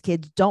Kenny's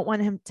kids don't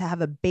want him to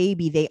have a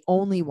baby; they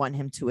only want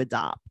him to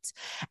adopt.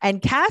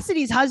 And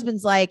Cassidy's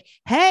husband's like,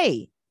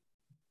 "Hey,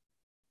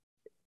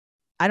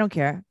 I don't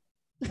care."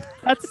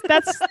 That's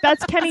Kenny's It's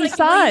like, will you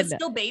son.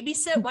 still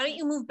babysit? Why don't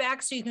you move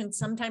back so you can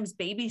sometimes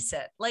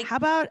babysit? Like, How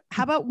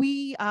about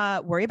we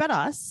worry about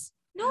us?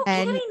 no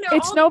and kidding. They're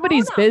It's all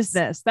nobody's grown-ups.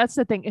 business. That's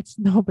the thing. It's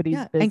nobody's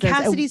Yeah. business. And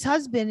Cassidy's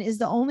husband is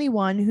the only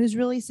one who's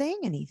really saying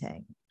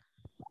anything.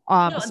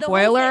 No, the whole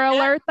Spoiler thing-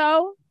 alert,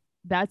 though.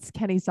 That's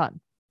Kenny's son.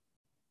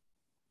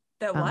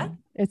 That what?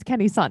 It's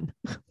Kenny's son.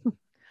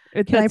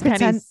 Can I pretend?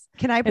 Kenny's.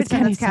 Can I it's pretend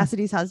Kenny's that's son.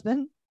 Cassidy's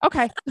husband?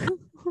 Okay.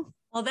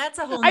 Well, that's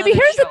a whole. I mean, nother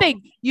here's the show.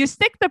 thing. You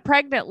stick the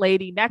pregnant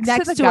lady next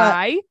to the to a-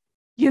 guy.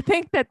 You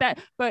think that, but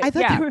I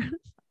thought yeah. they were.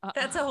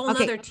 That's a whole Okay,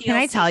 nother TLC. can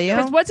I tell you?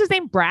 Because what's his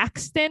name?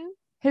 Braxton,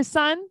 his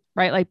son,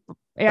 right? Like,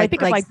 I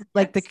think it's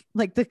like the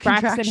Braxton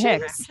contractions.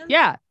 Hicks.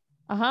 Yeah.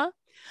 All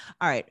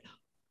right.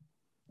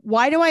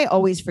 Why do I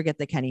always forget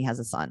that Kenny has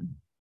a son?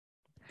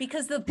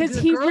 Because the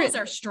he girls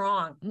are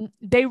strong.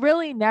 They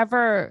really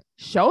never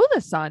show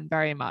the son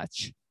very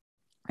much.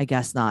 I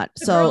guess not.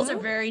 The So girls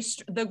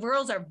are the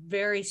girls are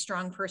very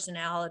strong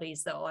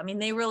personalities, though. I mean,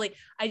 they really.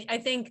 I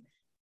think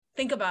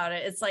about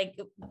it. It's like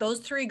those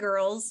three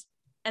girls,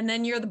 and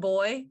then you're the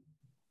boy.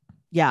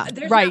 yeah,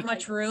 There's Right. not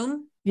much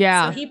room.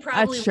 Yeah. So he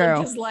probably that's lived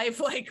true. his life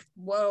like,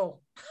 whoa.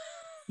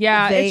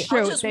 Yeah, it's I'll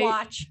true. just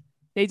watch.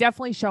 They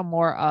definitely show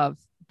more of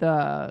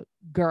the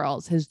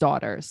girls, his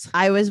daughters.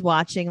 I was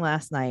watching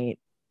last night,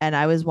 and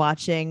I was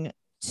watching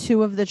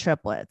two of the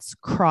triplets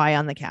cry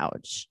on the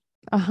couch,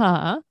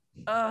 Uh-huh.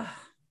 Ugh.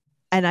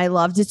 and I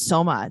loved it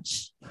so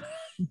much.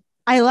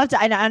 I loved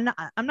it. And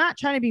I'm not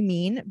trying to be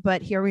mean,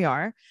 but here we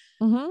are.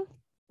 Mm-hmm.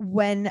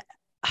 When,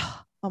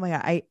 oh my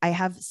God, I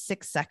have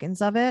 6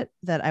 seconds of it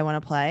that I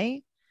want to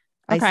play.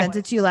 Okay. I sent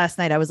it to you last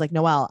night. I was like,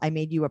 Noelle, I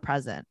made you a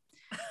present.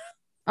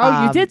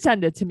 Oh, you did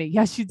send it to me.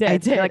 Yes, you did. I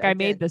did, Like I I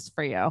made did. this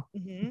for you. Hold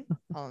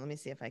on, let me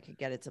see if I could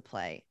get it to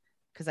play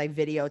because I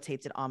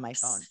videotaped it on my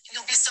phone.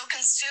 You'll be so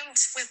consumed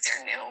with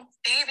your new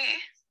baby.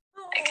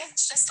 Like,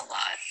 it's just a lot.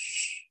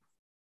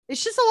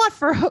 It's just a lot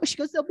for her. She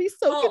goes, they'll be so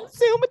Oh.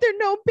 consumed with their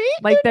no baby.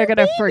 Like they're their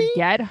gonna baby."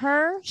 forget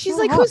her. She's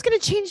Grow like, up. who's gonna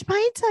change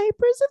my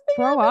diapers if they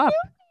Grow have a up.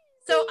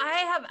 So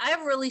I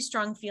have really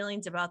strong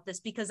feelings about this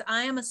because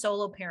I am a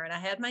solo parent. I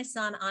had my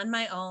son on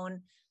my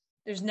own.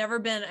 There's never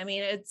been, I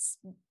mean, it's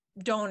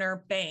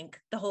donor bank,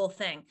 the whole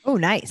thing. Oh,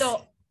 nice.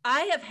 So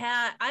I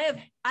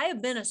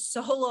have been a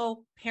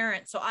solo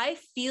parent. So I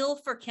feel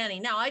for Kenny.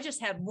 Now I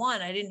just had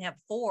one. I didn't have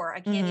four.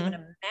 I can't even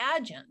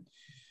imagine.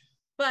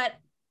 But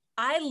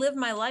I live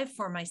my life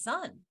for my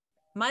son.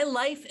 My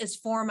life is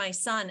for my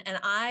son. And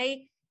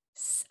I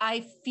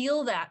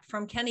feel that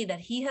from Kenny, that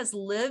he has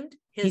lived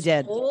his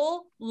did.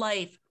 whole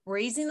life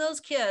raising those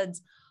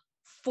kids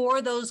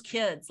for those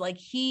kids. Like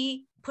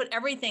he put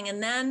everything,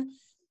 and then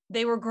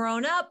they were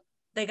grown up.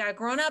 They got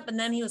grown up. And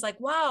then he was like,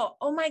 wow,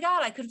 oh my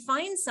God, I could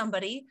find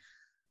somebody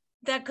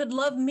that could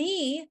love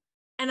me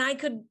and I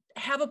could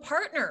have a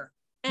partner.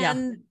 Yeah.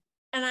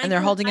 And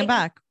they're holding him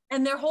back.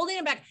 And they're holding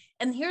him back.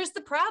 And here's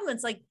the problem.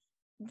 It's like,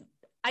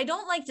 I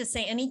don't like to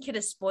say any kid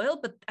is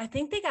spoiled, but I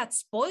think they got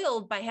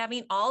spoiled by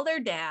having all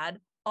their dad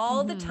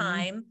all the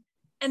time.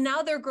 And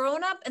now they're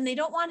grown up and they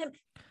don't want him.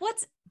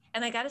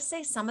 And I got to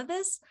say some of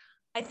this,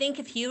 I think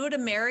if he would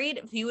have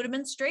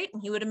been straight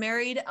and he would have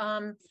married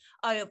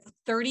a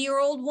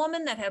 30-year-old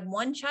woman that had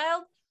one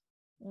child,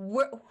 who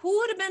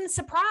would have been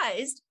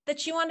surprised that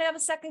she wanted to have a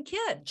second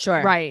kid?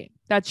 Sure. Right.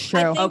 That's true.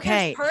 think Okay.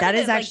 there's part That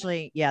of is it, like-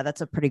 actually, yeah,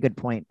 that's a pretty good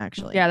point,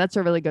 actually. Yeah, that's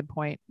a really good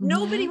point.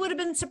 Nobody would have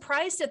been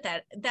surprised at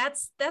that.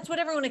 That's what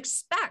everyone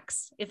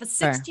expects. If a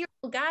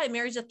 60-year-old guy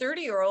marries a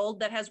 30-year-old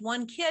that has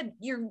one kid,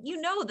 you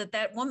know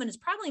that woman is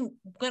probably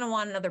going to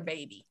want another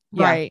baby.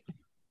 Yeah. Right.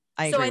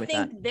 I agree I with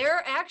think that.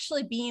 they're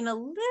actually being a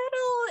little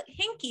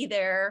hinky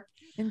there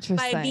Interesting.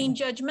 by being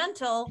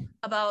judgmental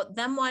about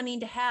them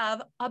wanting to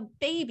have a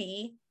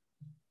baby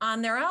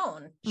on their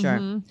own. Sure.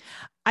 Mhm.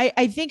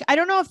 I think, I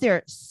don't know if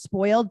they're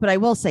spoiled, but I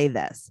will say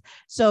this.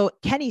 So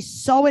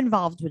Kenny's so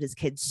involved with his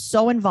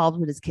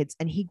kids,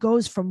 and he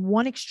goes from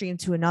one extreme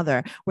to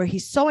another where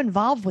he's so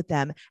involved with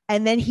them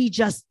and then he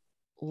just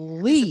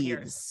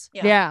leaves.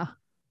 Yeah.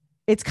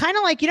 It's kind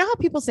of like, you know how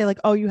people say like,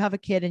 oh, you have a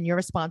kid and you're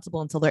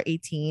responsible until they're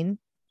 18.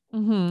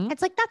 Mhm.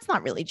 It's like, that's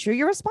not really true.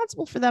 You're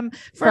responsible for them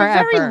for a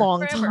very Forever. long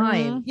Forever.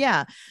 time.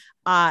 Yeah.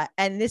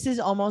 And this is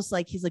almost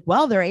like, he's like,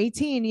 well, they're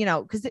 18,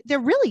 because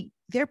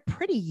they're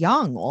pretty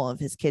young, all of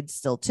his kids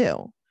still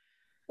too.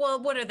 Well,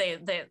 what are they?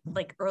 They're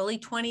like early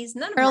 20s,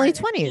 none of them Early are in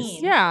their 20s.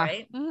 teens, Yeah.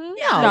 right? Mhm.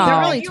 Yeah, No, No.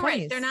 they're early you're right.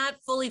 20s. They're not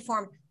fully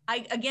formed.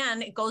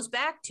 Again, it goes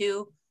back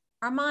to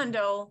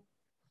Armando,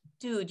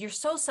 dude, you're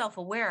so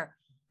self-aware.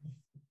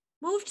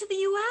 Move to the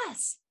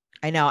US.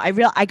 I know.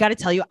 I got to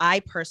tell you,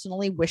 I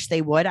personally wish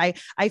they would. I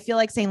feel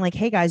like saying like,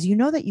 hey guys, you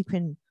know that you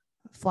can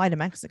fly to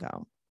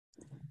Mexico.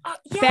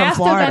 Yeah, Faster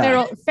Florida. than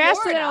it'll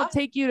Florida.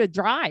 take you to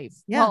drive.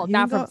 Yeah, Well, you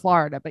not can from go-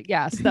 Florida, but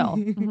yeah, still.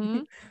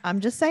 Mhm.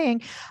 I'm just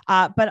saying.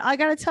 But I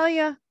got to tell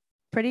you,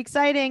 pretty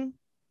exciting.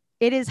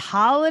 It is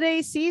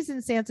holiday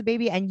season, Santa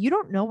baby, and you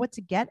don't know what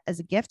to get as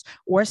a gift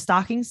or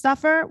stocking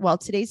stuffer. Well,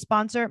 today's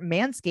sponsor,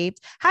 Manscaped,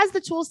 has the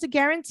tools to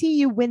guarantee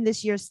you win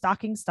this year's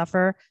stocking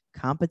stuffer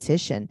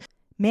competition.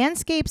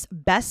 Manscaped's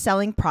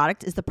best-selling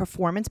product is the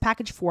Performance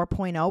Package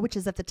 4.0, which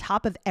is at the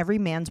top of every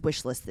man's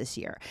wish list this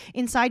year.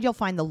 Inside, you'll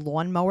find the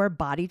Lawnmower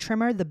Body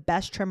Trimmer, the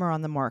best trimmer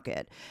on the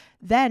market.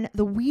 Then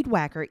the Weed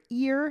Whacker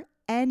Ear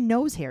and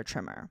Nose Hair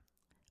Trimmer.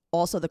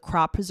 Also, the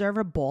Crop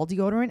Preserver Ball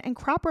Deodorant and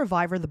Crop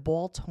Reviver, the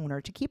Ball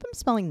Toner, to keep them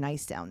smelling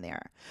nice down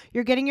there.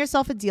 You're getting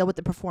yourself a deal with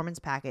the Performance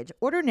Package.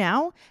 Order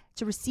now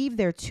to receive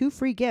their 2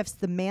 free gifts,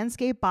 the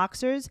Manscaped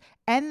Boxers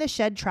and the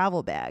Shed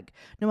Travel Bag.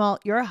 Noelle,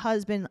 your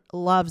husband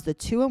loves the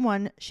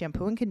 2-in-1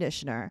 shampoo and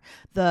conditioner,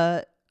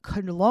 the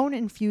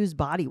cologne-infused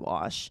body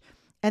wash,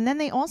 And then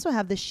they also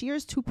have the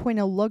Shears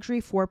 2.0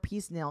 luxury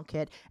 4-piece nail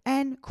kit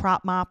and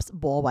crop mops,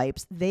 ball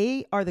wipes.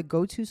 They are the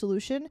go-to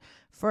solution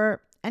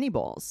for any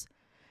balls.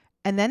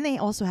 And then they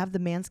also have the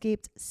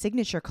Manscaped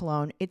signature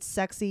cologne. It's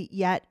sexy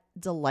yet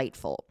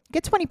delightful.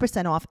 Get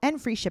 20% off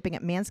and free shipping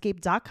at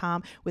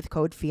manscaped.com with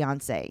code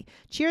FIANCE.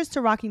 Cheers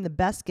to rocking the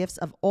best gifts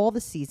of all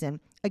the season.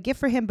 A gift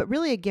for him, but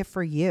really a gift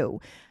for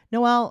you.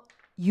 Noelle,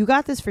 you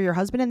got this for your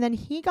husband, and then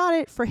he got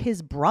it for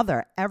his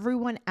brother.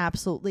 Everyone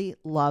absolutely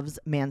loves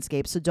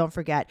Manscaped. So don't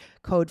forget,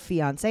 code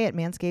FIANCE at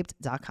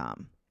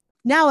manscaped.com.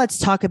 Now let's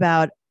talk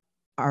about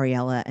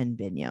Ariella and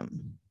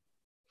Binyam.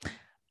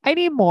 I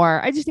need more.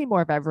 I just need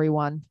more of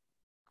everyone.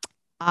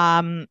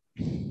 I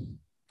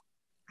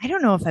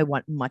don't know if I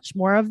want much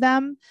more of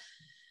them.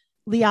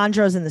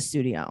 Leandro's in the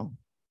studio.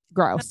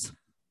 Gross.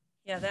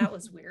 Yeah, that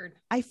was weird.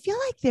 I feel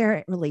like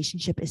their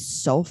relationship is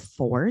so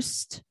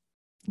forced.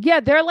 Yeah,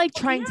 they're like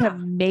trying yeah. to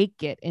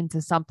make it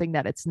into something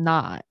that it's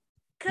not.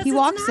 Because He it's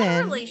walks not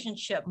in. a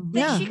relationship.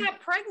 Yeah. Like, she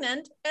got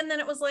pregnant, and then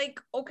it was like,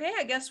 okay,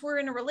 I guess we're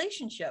in a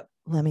relationship.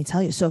 Let me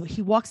tell you. So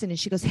he walks in and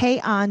she goes, "Hey,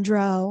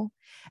 Andro."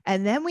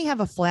 And then we have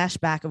a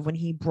flashback of when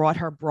he brought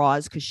her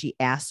bras because she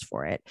asked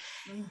for it.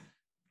 Mm.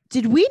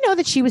 Did we know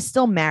that she was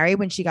still married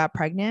when she got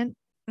pregnant?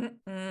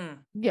 Mm-mm.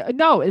 Yeah,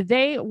 no,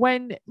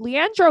 when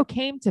Leandro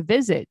came to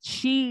visit,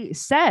 she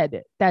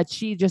said that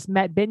she just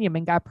met Binyam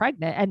and got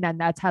pregnant, and then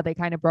that's how they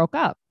kind of broke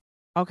up.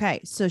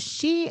 Okay. So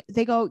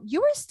they go,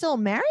 "You were still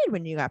married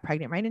when you got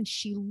pregnant, right?" And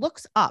she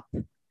looks up.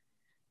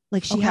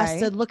 Like she has Okay.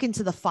 to look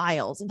into the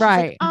files. And she's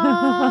like,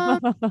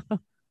 Right.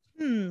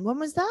 when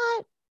was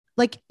that?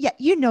 Like, yeah,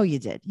 you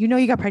did.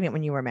 You got pregnant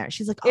when you were married.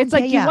 She's like, "Oh, It's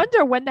like yeah, you yeah."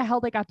 wonder when the hell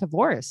they got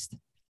divorced.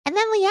 And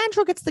then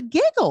Leandro gets the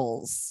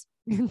giggles.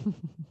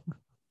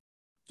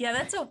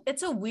 Yeah,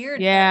 it's a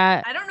weird.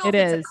 Yeah, I don't know if it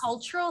it's is. a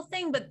cultural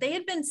thing, but they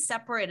had been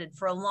separated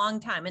for a long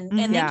time, and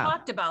Mhm. they Yeah.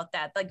 talked about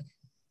that, like,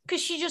 because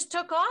she just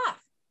took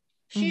off.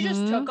 She just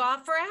Mhm. took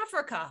off for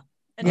Africa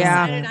and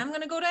Yeah. decided, I'm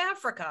going to go to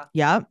Africa.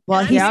 Yeah. Well,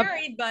 And I'm he's Yep.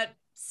 married, but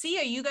see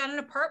ya, you got an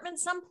apartment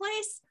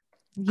someplace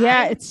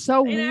Yeah, I'm it's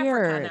so in Africa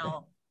weird.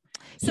 now.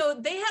 So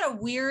they had a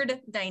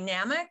weird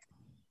dynamic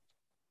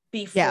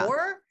before,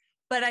 Yeah.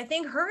 but I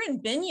think her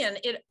and Binion,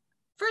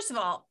 first of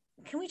all,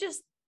 can we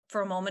just for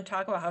a moment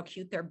talk about how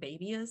cute their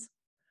baby is?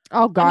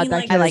 Oh God, mean,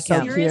 that like, kid I is so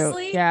like him.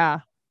 Seriously? cute. Yeah,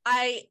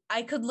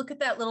 I could look at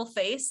that little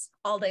face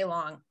all day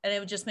long and it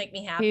would just make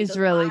me happy. He's Those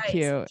really eyes,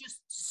 cute. just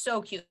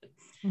so cute.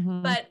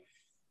 Mhm.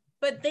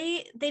 But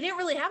they didn't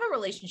really have a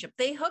relationship.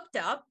 They hooked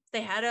up,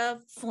 they had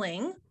a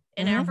fling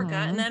in Mhm. Africa,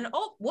 and then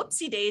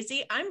whoopsie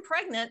daisy, I'm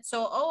pregnant.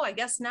 So I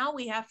guess now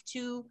we have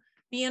to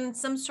be in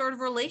some sort of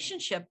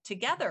relationship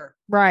together.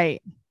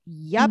 Right.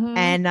 Yep. Mhm.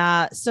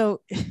 And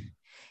so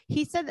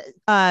he said,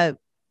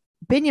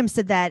 Binyam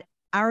said that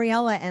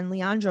Ariella and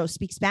Leandro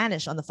speak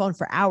Spanish on the phone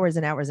for hours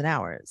and hours and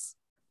hours.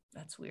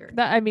 That's weird.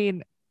 I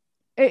mean,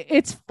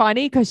 it's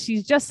funny because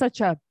she's just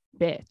such a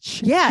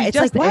bitch. Yeah. She It's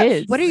just like,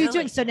 is. what are you Really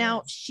doing? So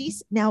now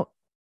is.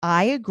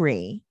 I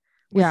agree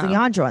with Yeah.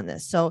 Leandro on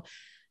this. So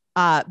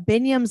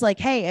Binyam's like,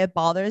 "Hey, it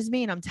bothers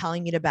me and I'm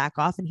telling you to back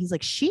off." And he's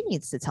like, "She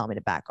needs to tell me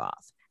to back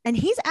off." And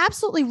he's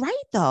absolutely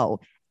right though.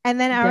 And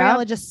then Yep.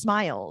 Ariella just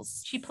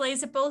smiles. She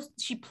plays it both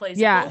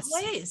Yes.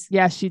 ways.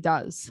 Yes, she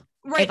does.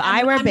 Right. If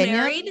I were I'm Binyam-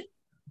 married,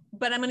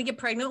 but I'm going to get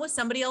pregnant with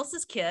somebody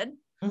else's kid.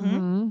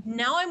 Mhm. Mhm.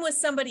 Now I'm with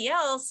somebody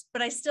else,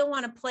 but I still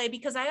want to play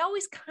because I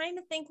always kind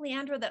of think,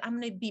 Leandro, that I'm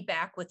going to be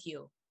back with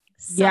you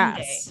someday.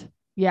 Yes.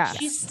 Yes.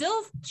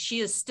 She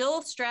is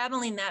still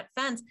straddling that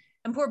fence.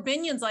 And poor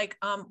Binion's like,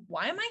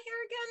 why am I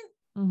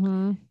here again?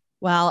 Mhm.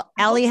 Well,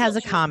 I hope Ellie she'll has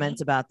a choose comment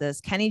me. about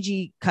this. Kenny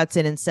G cuts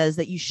in and says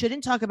that you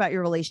shouldn't talk about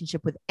your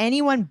relationship with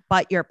anyone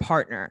but your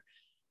partner.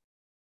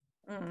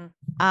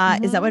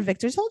 Mm. Is that what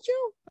Victor told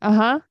you?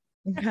 Uh-huh.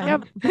 Okay.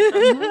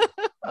 Yep.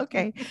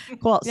 Okay,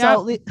 cool.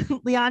 So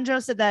Leandro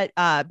said that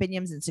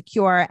Binyam's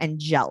insecure and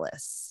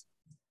jealous.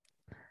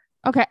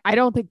 Okay. I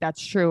don't think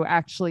that's true.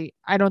 Actually,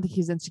 I don't think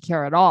he's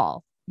insecure at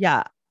all.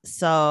 Yeah.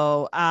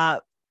 So,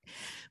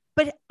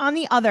 but on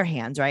the other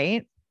hand,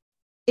 right?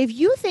 If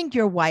you think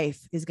your wife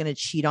is going to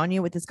cheat on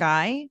you with this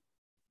guy,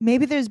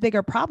 maybe there's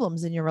bigger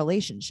problems in your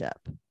relationship.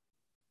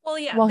 Well,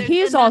 yeah. Well, there-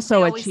 he's and that- also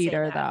they a always say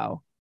cheater, that.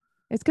 though.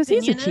 It's because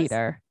he's a Binion is?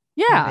 cheater.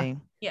 Yeah. Maybe.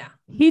 Yeah.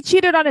 He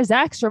cheated on his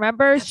ex.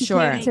 Remember? She Sure.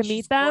 came Right, to she's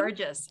meet them.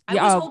 Gorgeous. I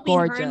Yeah, was oh, hoping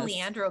her and gorgeous.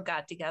 Leandro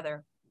got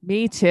together.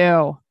 Me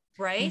too.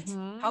 Right?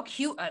 Mhm. How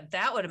cute.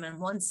 That would have been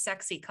one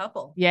sexy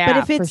couple. Yeah. But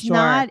if for it's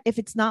sure. if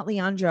it's not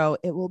Leandro,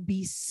 it will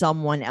be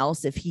someone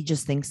else if he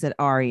just thinks that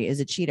Ari is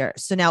a cheater.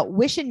 So now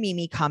Wish and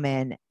Mimi come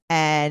in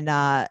and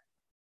by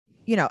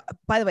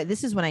the way,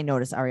 this is when I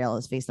noticed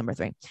Ariella's face number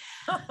 3.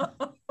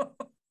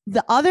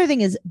 The other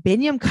thing is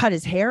Binyam cut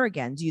his hair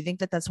again. Do you think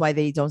that that's why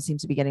they don't seem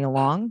to be getting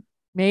along?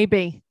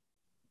 Maybe.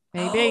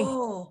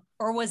 Oh,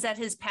 or was that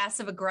his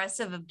passive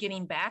aggressive of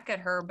getting back at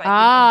her by giving her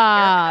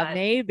a haircut?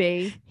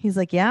 Maybe. He's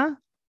like, yeah,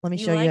 let me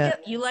show like you. it?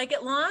 You like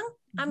it long?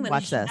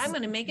 Watch this. I'm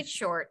gonna make it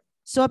short.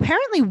 So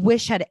apparently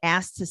Wish had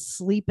asked to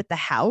sleep at the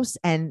house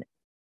and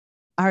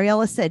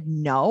Ariella said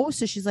no.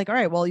 So she's like, all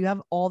right, well, you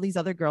have all these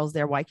other girls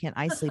there. Why can't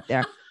I sleep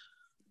there?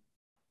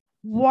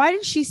 Why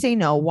did she say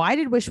no? Why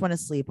did Wish want a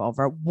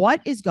sleepover?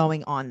 What is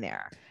going on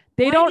there?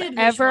 They Why don't did Wish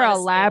ever want to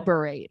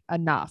elaborate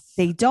enough.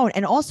 They don't.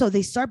 And also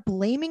they start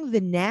blaming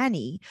the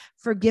nanny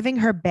for giving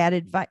her bad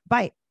advice.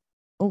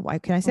 Oh, why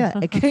can I say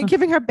that?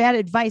 Giving her bad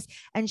advice.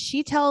 And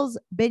she tells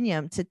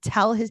Binyam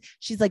to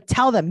she's like,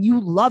 tell them you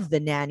love the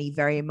nanny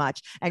very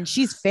much. And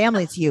she's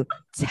family to you.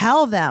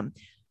 Tell them.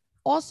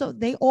 Also,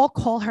 they all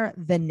call her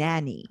the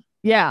nanny.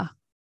 Yeah.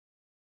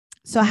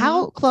 So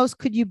how close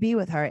could you be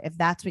with her if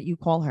that's what you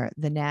call her,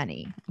 the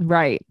nanny?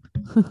 Right.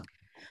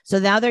 So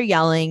now they're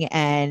yelling,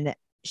 and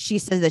she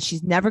says that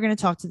she's never going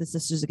to talk to the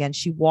sisters again.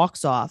 She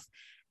walks off,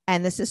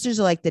 and the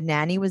sisters are like, the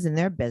nanny was in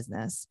their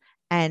business,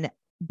 and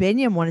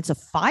Binyam wanted to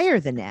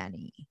fire the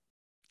nanny.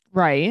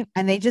 Right.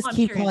 And they just I'm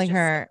keep sure he's calling just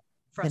her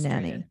the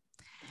frustrated. nanny.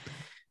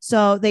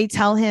 So they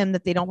tell him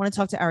that they don't want to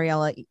talk to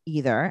Ariella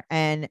either.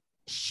 And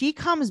she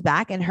comes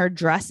back and her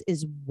dress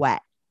is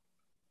wet.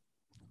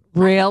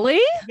 Really?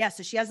 Yeah.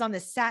 So she has on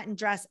this satin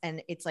dress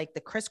and it's like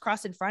the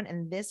crisscross in front,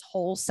 and this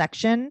whole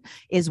section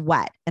is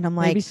wet. And I'm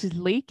like, Maybe she's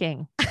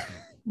leaking.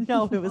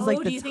 no, it was like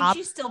do the you top. think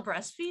she's still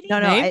breastfeeding? No,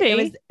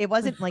 Maybe. it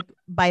wasn't like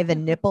by the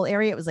nipple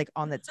area. It was like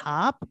on the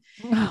top.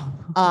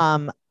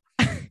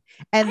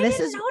 And I this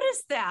didn't is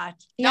notice that.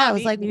 yeah, No, I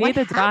was like, what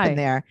neither did happened I.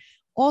 there?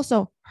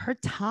 Also, her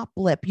top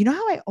lip. You know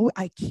how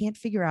I can't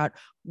figure out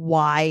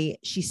why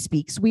she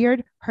speaks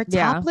weird. Her top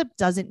Yeah. lip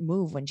doesn't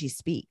move when she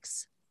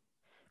speaks.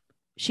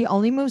 She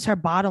only moves her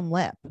bottom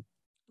lip.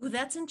 Oh,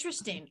 that's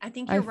interesting. I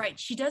think I- you're right.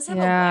 She does have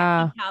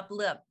Yeah. a wacky top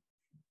lip.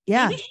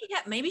 Yeah.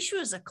 Maybe she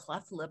was a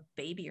cleft lip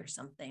baby or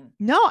something.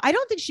 No, I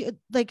don't think she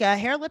like a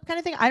hair lip kind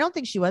of thing. I don't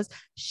think she was.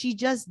 She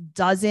just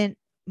doesn't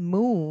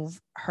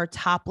move her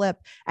top lip.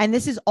 And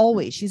this is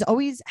she's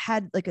always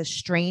had like a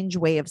strange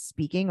way of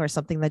speaking or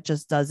something that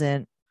just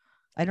doesn't,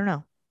 I don't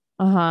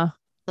know,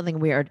 something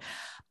weird.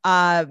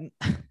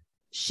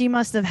 She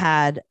must have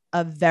had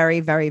a very,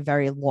 very,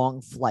 very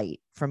long flight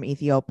from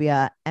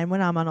Ethiopia. And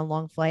when I'm on a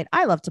long flight,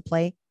 I love to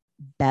play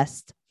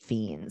Best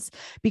Fiends,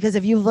 because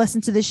if you've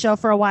listened to this show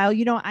for a while,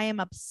 you know I am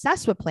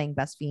obsessed with playing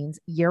Best Fiends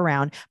year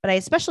round, but I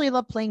especially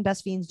love playing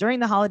Best Fiends during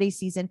the holiday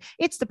season.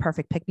 It's the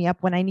perfect pick me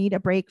up when I need a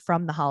break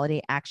from the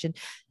holiday action.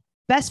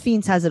 Best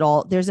Fiends has it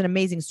all. There's an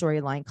amazing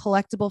storyline,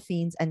 collectible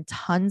fiends, and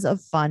tons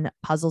of fun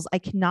puzzles. I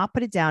cannot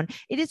put it down.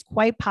 It is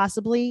quite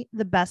possibly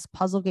the best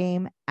puzzle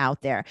game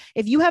out there.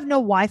 If you have no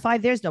Wi-Fi,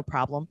 there's no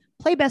problem.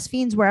 Play Best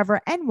Fiends wherever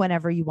and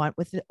whenever you want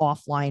with the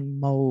offline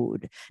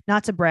mode.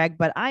 Not to brag,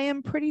 but I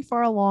am pretty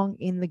far along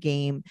in the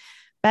game.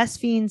 Best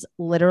Fiends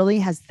literally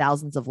has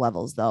thousands of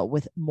levels, though,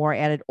 with more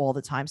added all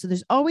the time. So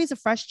there's always a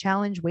fresh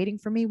challenge waiting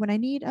for me when I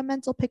need a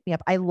mental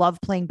pick-me-up. I love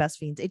playing Best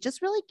Fiends. It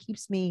just really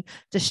keeps me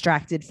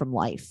distracted from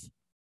life.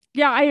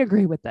 Yeah, I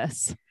agree with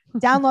this.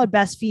 Download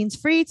Best Fiends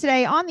free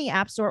today on the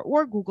App Store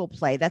or Google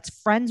Play.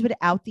 That's friends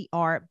without the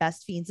R,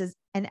 Best Fiends.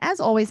 And as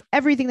always,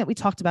 everything that we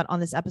talked about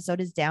on this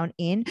episode is down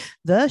in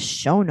the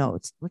show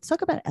notes. Let's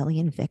talk about Ellie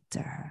and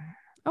Victor.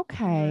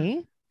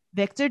 Okay.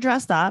 Victor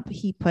dressed up.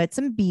 He put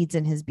some beads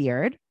in his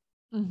beard.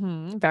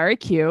 Very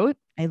cute.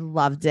 I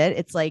loved it.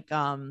 It's like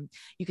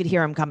you could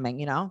hear him coming,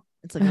 you know?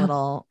 It's like a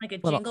little Like a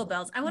little- jingle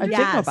bells. I wonder if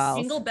jingle there's bells.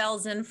 jingle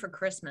bells in for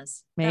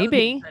Christmas.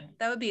 Maybe.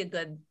 That would be a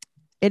good.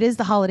 It is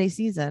the holiday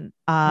season.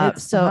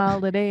 It's So the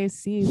holiday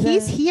season.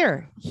 he's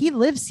here. He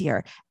lives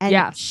here. And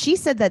Yes. she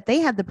said that they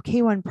had the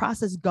K1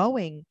 process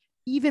going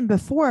even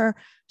before.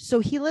 So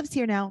he lives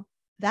here now.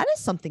 That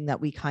is something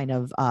that we kind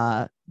of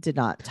did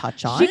not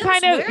touch on. She Lives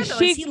kind of- where, though?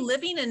 she- Is he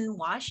living in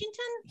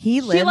Washington? He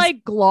lives She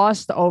like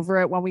glossed over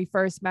it when we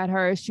first met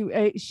her.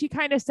 She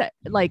kind of said,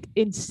 like,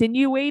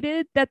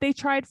 insinuated that they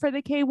tried for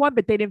the K1,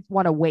 but they didn't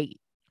want to wait.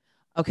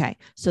 Okay.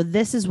 So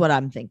this is what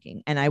I'm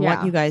thinking. And I want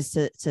Yeah. you guys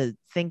to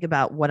think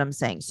about what I'm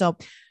saying. So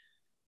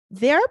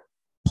they're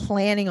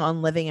planning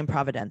on living in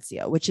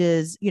Providencia, which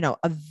is, you know,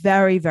 a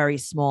very, very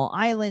small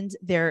island.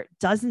 There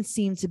doesn't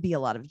seem to be a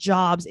lot of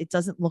jobs. It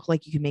doesn't look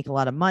like you can make a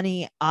lot of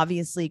money.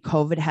 Obviously,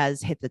 COVID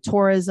has hit the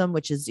tourism,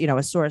 which is, you know,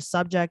 a sore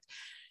subject.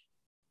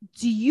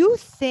 Do you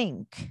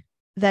think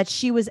that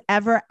she was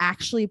ever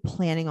actually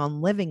planning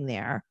on living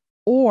there,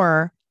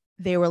 or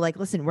they were like,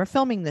 listen, we're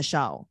filming the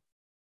show?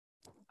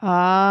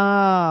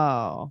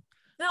 Oh.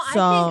 No,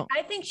 So-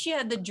 I think she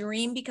had the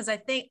dream, because I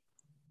think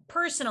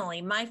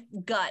personally, my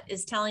gut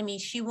is telling me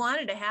she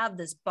wanted to have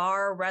this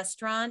bar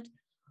restaurant,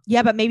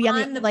 Yeah, but maybe on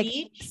On the the like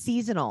beach?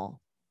 seasonal.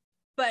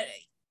 but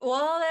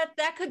well,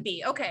 that could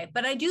be okay.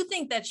 But I do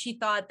think that she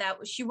thought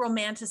that she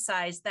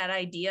romanticized that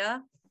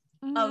idea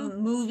of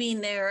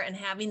moving there and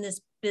having this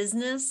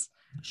business.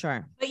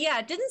 Sure. But yeah,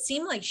 it didn't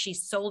seem like she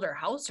sold her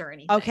house or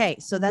anything. Okay,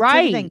 so that's the other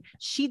Right. thing.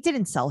 She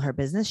didn't sell her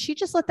business. She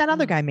just let that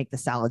other guy make the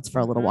salads for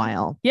a little Mhm.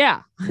 while.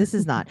 Yeah. This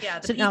is not. Yeah,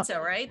 the So now-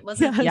 pizza, right?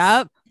 Wasn't it?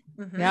 Yes.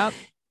 Yep. Mhm. Yep.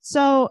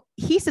 So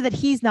he said that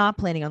he's not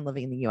planning on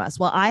living in the US.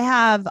 Well, I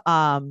have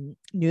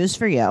news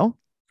for you.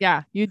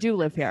 Yeah. You do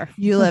live here.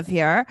 You live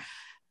here.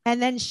 And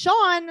then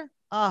Sean,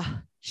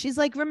 she's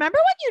like, remember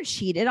when you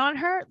cheated on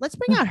her? Let's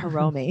bring out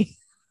Hiromi.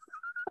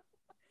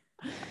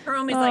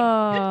 Hiromi's Oh.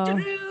 like,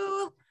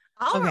 "Doo-doo-doo.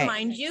 I'll Okay.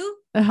 remind you.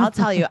 I'll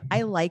tell you,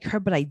 I like her,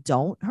 but I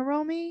don't,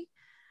 Hiromi.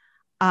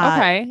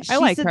 Okay. I she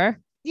like said- her.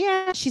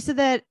 Yeah, she said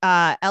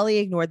that Ellie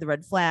ignored the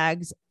red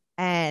flags,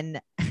 and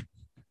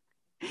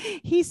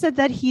he said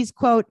that he's,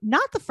 quote,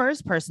 not the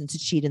first person to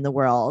cheat in the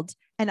world.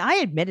 And I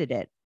admitted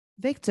it.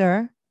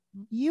 Victor,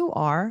 you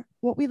are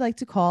what we like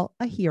to call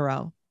a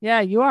hero.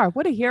 Yeah, you are.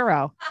 What a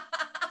hero.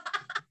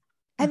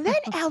 And then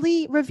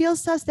Ellie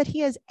reveals to us that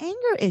he has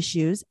anger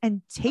issues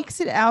and takes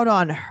it out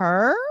on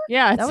her.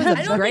 Yeah, That it was sounds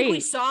I don't think we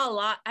great. saw a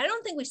lot. I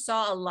don't think we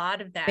saw a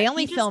lot of that. They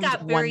only He just filmed got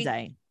one very,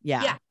 day.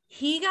 Yeah. Yeah,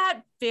 he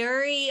got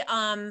very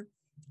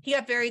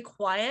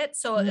quiet.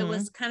 So it Mhm.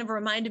 was kind of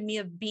reminded me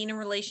of being in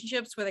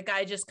relationships where the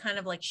guy just kind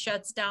of like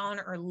shuts down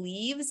or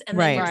leaves, and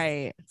Right. then you're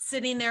Right.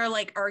 sitting there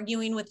like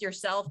arguing with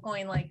yourself,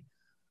 going like,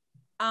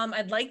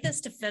 I'd like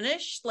this to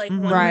finish like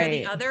Mhm. one way or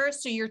the Right. other.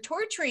 So you're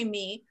torturing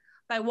me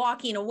by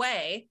walking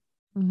away.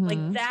 Mhm.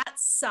 Like that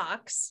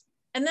sucks.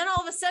 And then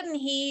all of a sudden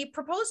he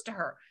proposed to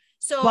her.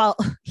 So Well,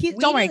 he we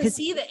don't worry, didn't because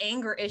see the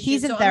anger issue.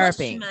 he's in so unless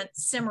therapy. she meant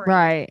simmering.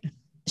 Right.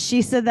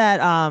 she said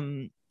that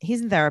he's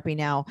in therapy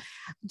now.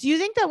 Do you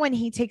think that when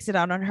he takes it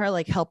out on her,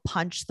 like he'll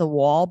punch the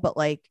wall, but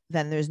like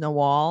then there's no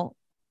wall?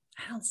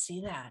 I don't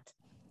see that.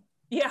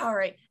 Yeah, all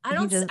right. I He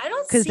don't just- I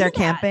don't Because see they're that.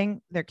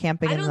 camping. They're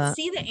camping I in don't the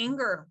see the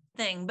anger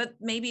thing, but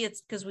maybe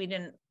it's because we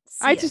didn't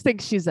see I it. just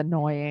think she's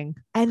annoying.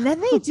 and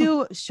then they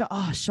do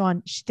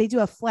Sean, they do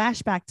a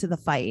flashback to the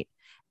fight,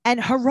 and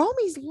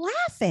Hiromi's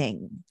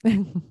laughing.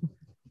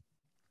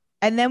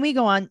 And then we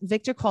go on.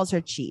 Victor calls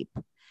her cheap.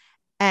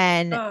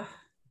 And Ugh.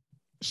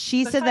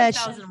 she But said that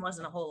 5,000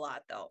 wasn't a whole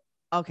lot though.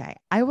 okay,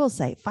 I will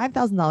say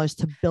 $5,000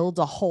 to build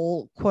a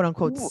whole quote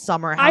unquote W-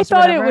 summer house. I or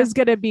thought it whatever, was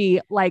gonna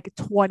be like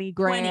 20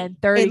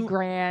 grand, 30 In-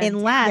 grand.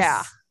 unless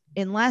yeah.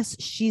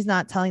 unless she's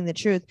not telling the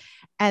truth.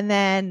 And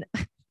then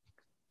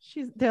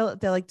they're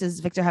like, does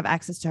Victor have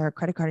access to her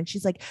credit card? And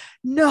she's like,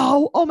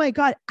 no, oh my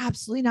God,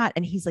 absolutely not.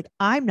 And he's like,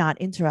 I'm not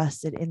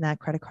interested in that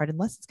credit card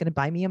unless it's going to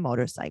buy me a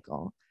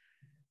motorcycle.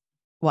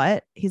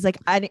 What? He's like,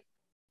 I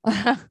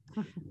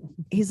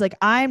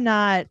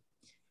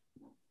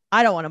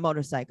don't want a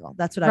motorcycle.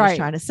 That's what I was Right.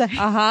 trying to say.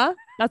 Uh-huh.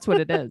 That's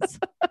what it is.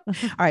 All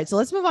right, so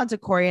let's move on to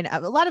Corey and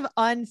a lot of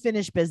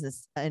unfinished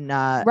business and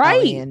Ellie,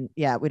 Right. and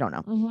yeah, we don't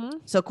know.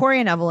 Mhm. So Corey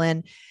and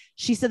Evelyn,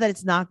 she said that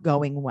it's not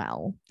going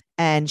well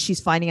and she's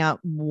finding out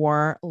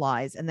more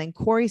lies. And then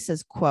Corey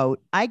says, quote,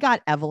 I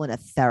got Evelyn a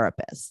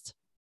therapist.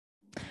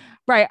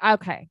 Right.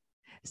 Okay.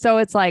 So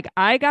it's like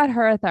I got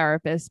her a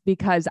therapist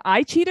because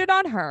I cheated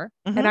on her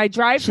Mhm. and I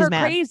drive She's her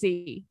mad.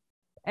 crazy.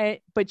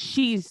 But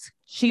she's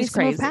needs to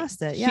move crazy.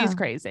 past it, yeah. She's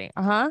crazy.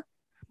 Uh-huh.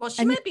 Well,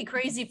 she And- might be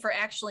crazy for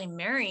actually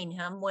marrying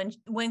him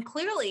when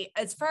clearly,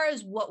 as far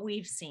as what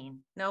we've seen,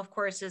 now of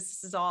course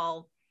this is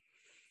all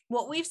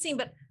what we've seen,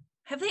 but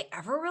have they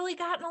ever really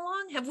gotten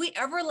along? Have we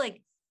ever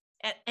like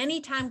at any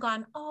time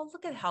gone, oh,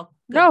 look at how good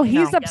No, they are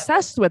he's together."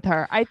 obsessed with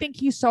her. I think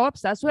he's so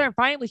obsessed with her. And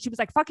finally, she was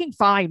like, fucking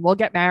fine. We'll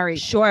get married.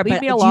 Sure, Leave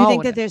but me do you think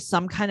alone. that there's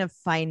some kind of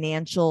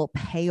financial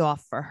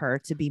payoff for her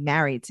to be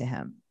married to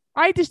him?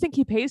 I just think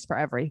he pays for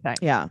everything.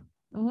 Yeah.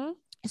 Mhm.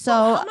 So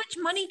Well, how much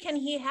money can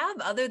he have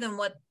other than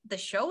what the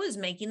show is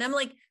making them?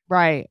 Like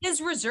Right.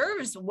 his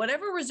reserves,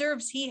 whatever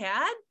reserves he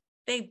had,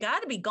 they've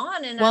got to be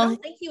gone. And Well- I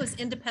don't think he was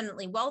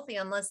independently wealthy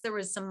unless there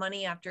was some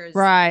money after his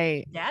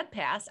Right. dad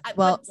passed.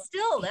 Well, but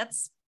still,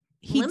 that's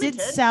he limited.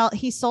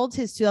 he sold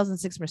his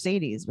 2006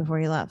 Mercedes before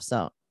he left.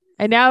 So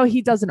And now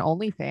he does an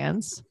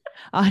OnlyFans.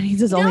 he does He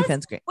does?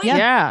 OnlyFans. Great. Wait, Yeah.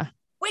 Yeah.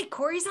 Wait,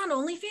 Corey's on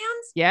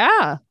OnlyFans?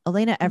 Yeah.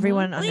 Elena,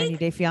 everyone on Really? 90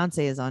 Day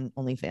Fiance is on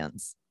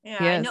OnlyFans. Yeah,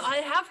 I Yes. know. I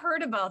have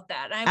heard about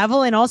that.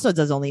 Evelyn also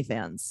does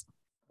OnlyFans.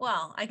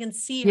 Well, I can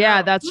see. Yeah,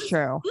 how. that's Who's-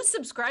 true. Who's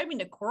subscribing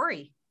to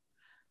Corey?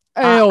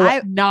 Oh,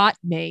 I- not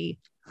me.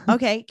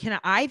 Okay,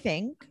 I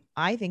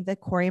think that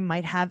Corey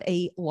might have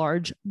a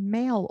large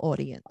male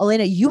audience.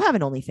 Elena, you have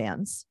an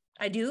OnlyFans.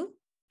 I do.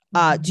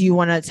 Do you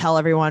want to tell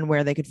everyone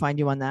where they could find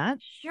you on that?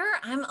 Sure.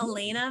 I'm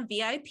Elena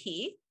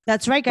VIP.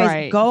 That's right, guys.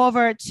 Right. Go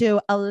over to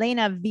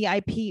Elena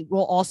VIP.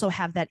 We'll also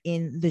have that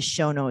in the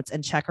show notes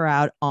and check her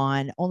out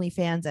on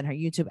OnlyFans and her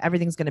YouTube.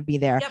 Everything's going to be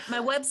there. Yep. My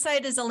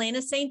website is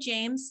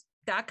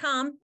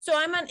ElenaSt.James.com. So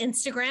I'm on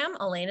Instagram,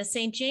 Elena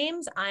St.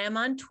 James. I am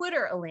on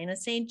Twitter, Elena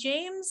St.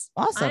 James.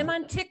 Awesome. I'm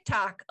on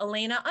TikTok,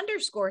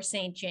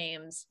 Elena_St.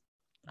 James.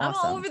 I'm all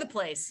Awesome. over the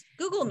place.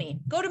 Google me.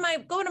 Go to my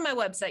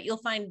website. You'll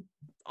find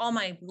all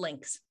my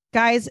links.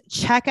 Guys,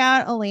 check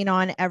out Elena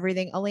on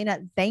everything. Elena,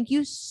 thank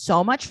you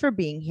so much for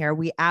being here.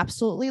 We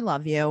absolutely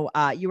love you.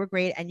 You were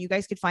great. And you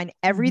guys could find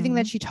everything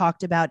that she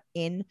talked about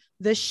in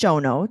the show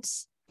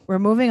notes. We're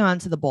moving on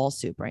to the ball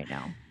soup right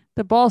now.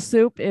 The ball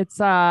soup. It's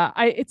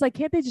like,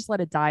 can't they just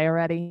let it die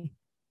already?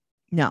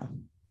 No,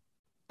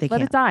 they Let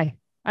can't. it die.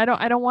 I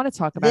don't want to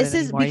talk about This it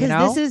is anymore,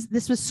 because you know?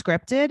 this was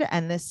scripted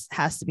and this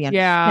has to be on.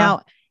 Yeah.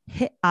 Now,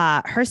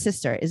 her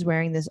sister is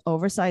wearing this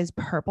oversized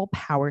purple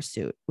power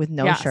suit with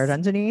no Yes. shirt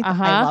underneath. I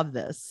Uh-huh. love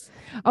this.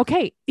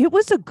 Okay. It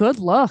was a good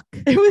look.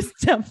 It was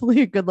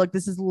definitely a good look.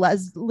 This is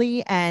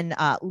Leslie and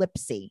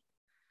Lipsy.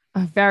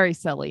 Very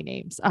silly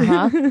names.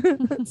 Uh-huh.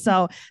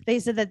 So they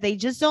said that they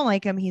just don't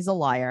like him. He's a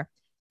liar.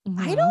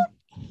 I Mhm. don't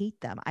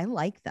hate them. I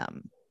like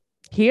them.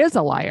 He is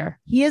a liar.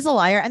 He is a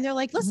liar. And they're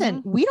like, listen,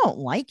 Mm-hmm. we don't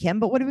like him,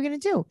 but what are we going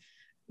to do?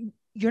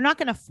 You're not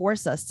going to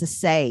force us to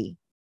say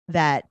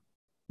that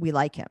we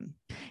like him.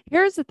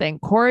 Here's the thing.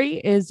 Corey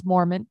is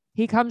Mormon.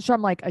 He comes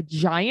from like a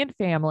giant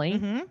family.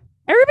 Mhm.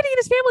 Everybody in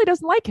his family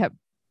doesn't like him.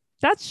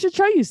 That should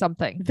show you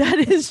something. That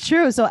is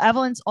true. So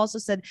Evelyn's also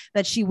said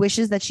that she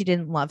wishes that she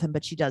didn't love him,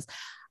 but she does.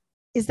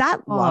 Is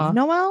that love,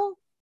 Noelle?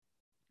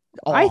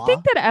 I Aw.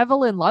 think that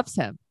Evelyn loves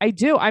him. I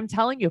do. I'm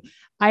telling you,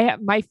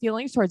 my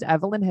feelings towards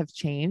Evelyn have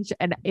changed,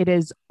 and it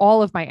is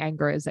all of my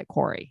anger is at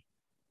Corey.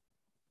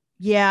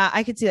 Yeah,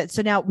 I could see that.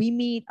 So now we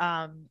meet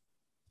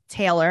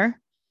Taylor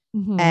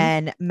Mhm.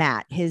 and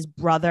Matt, his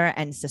brother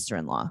and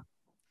sister-in-law.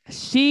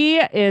 She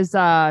is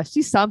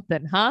she's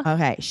something, huh?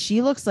 Okay.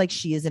 She looks like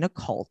she is in a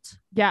cult.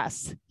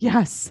 Yes.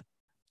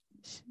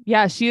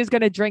 Yeah, she is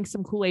going to drink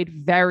some Kool-Aid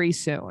very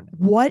soon.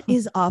 What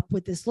is up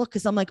with this look?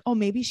 Because I'm like, oh,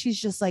 maybe she's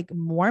just like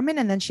Mormon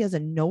and then she has a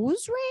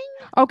nose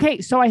ring. Okay,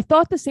 so I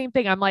thought the same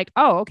thing. I'm like,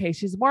 oh, okay,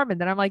 she's Mormon.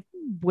 Then I'm like,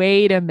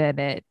 wait a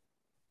minute.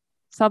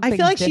 Something I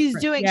feel like she's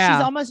different. doing,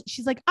 Yeah.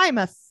 she's like, I'm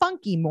a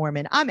funky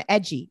Mormon. I'm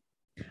edgy.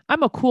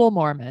 I'm a cool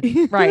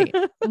Mormon. Right.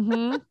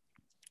 hmm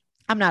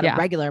I'm not Yeah. a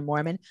regular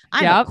Mormon.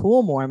 I'm Yep. a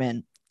cool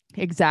Mormon.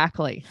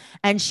 Exactly.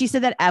 And she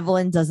said that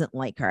Evelyn doesn't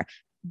like her.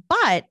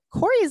 But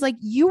Corey is like,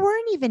 you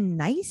weren't even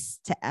nice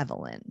to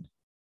Evelyn.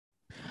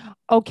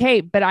 Okay,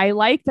 but I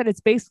like that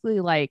it's basically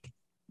like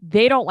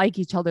they don't like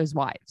each other's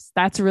wives.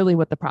 That's really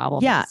what the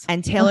problem Yeah. is.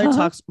 And Taylor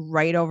talks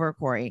right over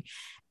Corey.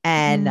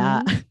 And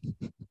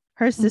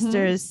her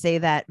sisters say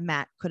that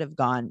Matt could have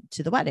gone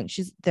to the wedding.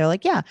 They're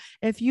like, yeah,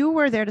 if you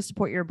were there to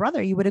support your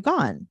brother, you would have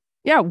gone.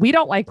 Yeah, we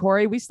don't like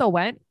Corey. We still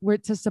went. We're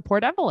to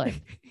support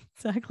Evelyn.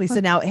 Exactly. So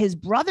now his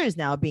brother's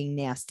now being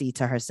nasty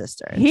to her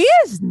sisters. He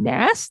is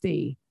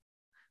nasty.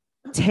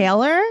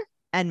 Taylor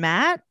and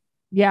Matt,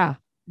 Yeah,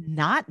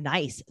 not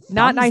nice.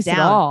 not Thumbs nice down.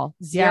 at all.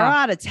 0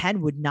 Yeah. out of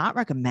 10 would not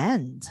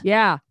recommend.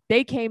 Yeah,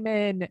 they came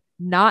in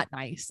not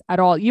nice at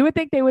all. You would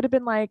think they would have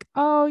been like,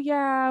 "Oh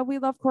yeah, we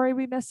love Corey,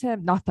 we miss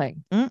him."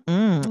 Nothing.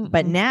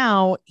 But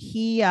now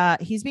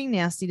he's being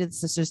nasty to the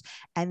sisters,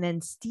 and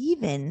then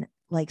Steven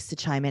likes to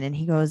chime in and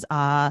he goes,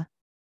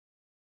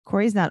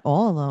 Corey's not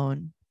all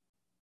alone.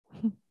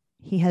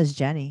 He has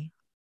Jenny.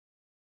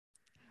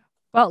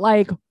 But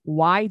like,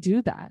 why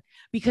do that?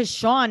 Because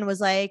Sean was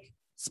like,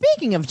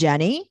 speaking of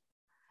Jenny,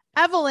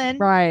 Evelyn,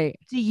 Right.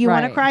 do you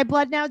want to right. cry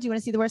blood now? Do you want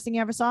to see the worst thing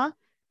you ever saw?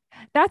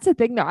 That's the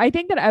thing though. I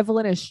think that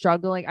Evelyn is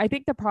struggling. I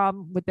think the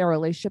problem with their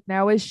relationship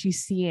now is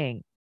she's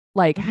seeing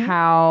like Mhm.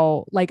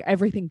 how like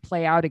everything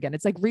play out again.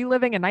 It's like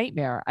reliving a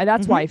nightmare. And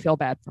that's why I feel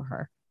bad for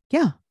her.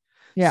 Yeah.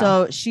 Yeah.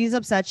 So she's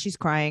upset. She's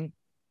crying.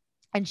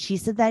 And she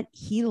said that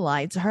he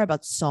lied to her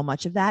about so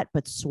much of that,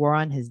 but swore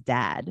on his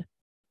dad.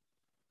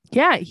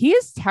 Yeah, he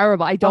is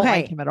terrible. I don't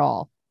Okay. like him at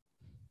all.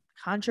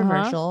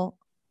 Controversial.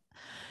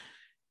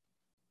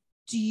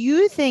 Do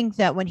you think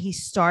that when he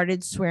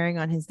started swearing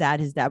on his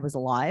dad was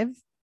alive?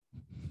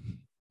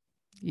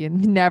 You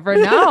never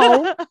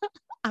know.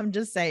 I'm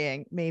just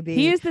saying, maybe.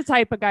 He is the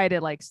type of guy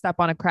to like step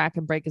on a crack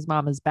and break his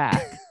mama's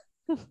back.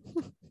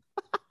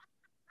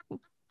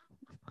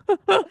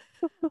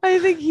 I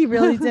think he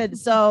really did.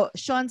 So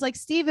Sean's like,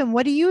 Steven,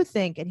 what do you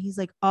think? And he's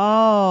like,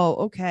 oh,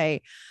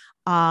 okay.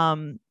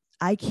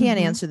 I can't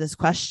Mhm. answer this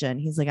question.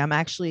 He's like, I'm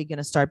actually going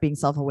to start being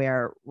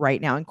self-aware right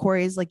now. And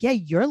Corey's like, yeah,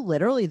 you're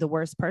literally the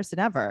worst person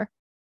ever.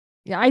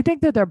 Yeah, I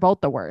think that they're both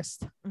the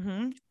worst.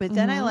 But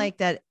then I Mhm. like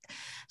that.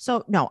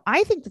 So no,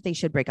 I think that they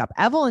should break up.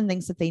 Evelyn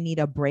thinks that they need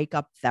a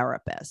breakup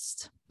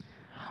therapist.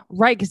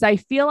 Right. Because I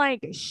feel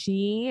like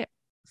she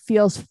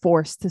feels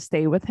forced to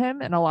stay with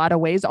him in a lot of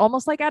ways,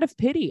 almost like out of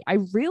pity. I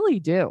really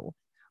do.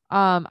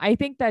 I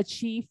think that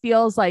she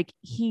feels like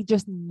he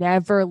just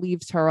never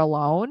leaves her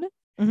alone.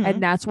 Mhm.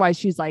 And that's why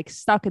she's like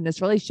stuck in this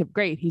relationship.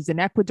 Great. He's in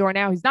Ecuador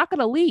now. He's not going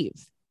to leave.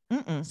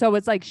 Mm-mm. So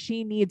it's like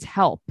she needs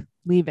help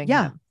leaving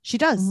Yeah, him. she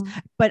does.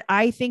 Mhm. But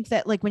I think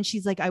that like when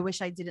she's like, I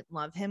wish I didn't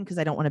love him because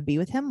I don't want to be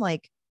with him.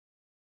 Like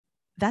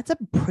that's a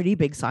pretty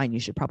big sign you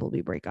should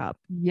probably break up.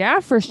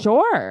 Yeah, for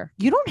sure.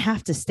 You don't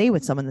have to stay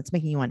with someone that's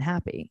making you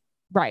unhappy.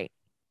 Right.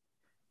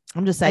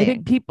 I'm just I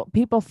saying. think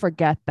people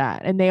forget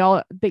that. And they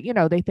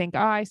think, oh,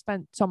 I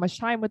spent so much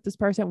time with this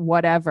person,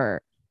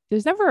 whatever.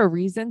 There's never a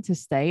reason to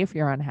stay if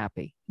you're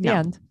unhappy. The No.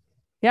 end.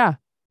 Yeah,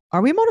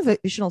 Are we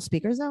motivational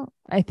speakers now?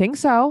 I think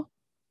so.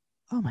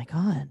 Oh my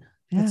God.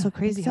 Yeah, That's so I think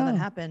crazy how that so.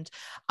 happened.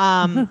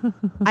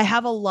 I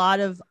have a lot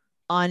of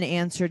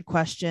unanswered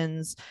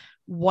questions.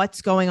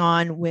 What's going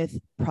on with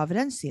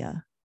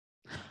Providencia?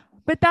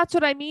 But that's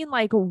what I mean.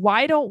 Like,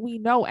 why don't we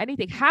know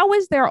anything? How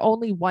is there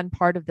only one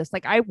part of this?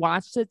 Like, I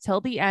watched it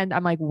till the end.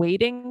 I'm like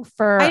waiting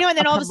for I know. And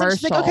then all of a sudden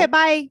she's like, commercial. okay,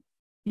 bye.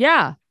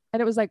 Yeah.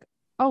 And it was like,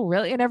 oh,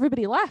 really? And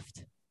everybody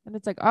left. And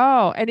it's like,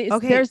 oh, and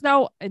Okay. there's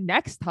no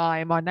next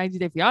time on 90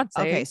 Day Fiance.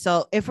 Okay.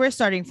 So if we're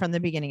starting from the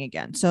beginning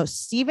again. So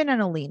Steven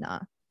and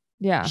Alina,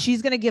 Yeah.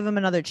 she's going to give him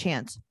another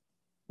chance.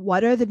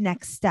 What are the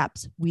next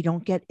steps? We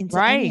don't get into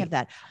any Right. of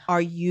that.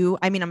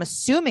 I'm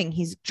assuming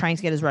he's trying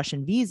to get his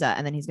Russian visa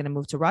and then he's going to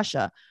move to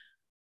Russia.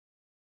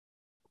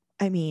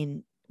 I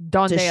mean,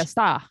 Donde Does she-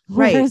 está?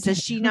 Right. Does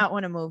she not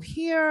want to move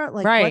here?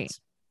 Like, Right.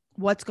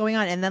 what's going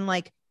on? And then,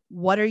 like,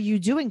 what are you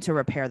doing to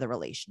repair the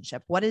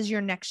relationship? What is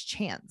your next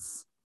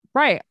chance?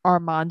 Right.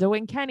 Armando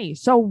and Kenny.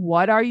 So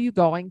what are you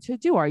going to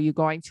do? Are you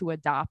going to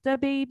adopt a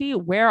baby?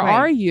 Where Right.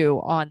 are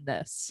you on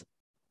this?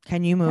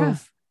 Can you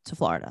move to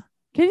Florida?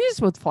 Can you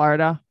just with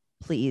Florida?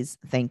 Please.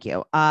 Thank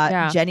you.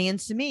 Yeah. Jenny and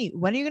Simi,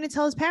 when are you going to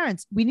tell his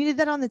parents? We needed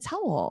that on the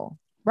tell-all.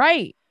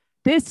 Right.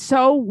 This is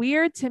so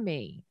weird to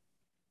me.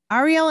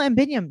 Ariel and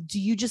Binyam, do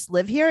you just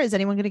live here? Is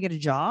anyone going to get a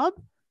job?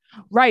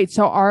 Right.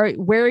 So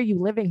where are you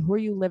living? Who are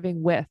you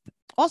living with?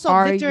 Also,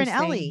 Are Victor you and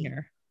staying Ellie,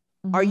 here?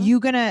 are Mhm. you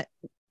going to,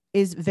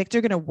 is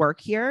Victor going to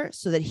work here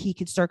so that he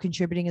could start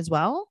contributing as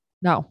well?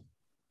 No.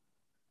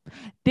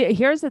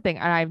 Here's the thing,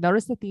 and I've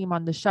noticed the theme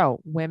on the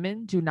show: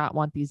 women do not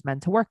want these men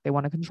to work; they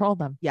want to control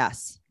them.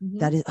 Yes. Mhm.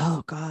 That is,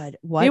 oh God.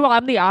 What? Meanwhile,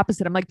 I'm the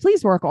opposite. I'm like,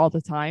 please work all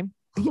the time.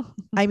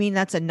 I mean,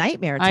 that's a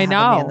nightmare to I have a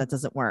man know. that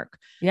doesn't work.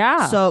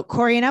 Yeah. So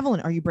Corey and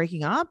Evelyn, are you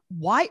breaking up?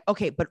 Why?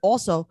 Okay. But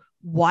also,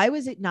 why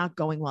was it not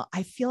going well?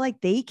 I feel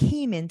like they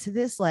came into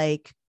this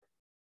like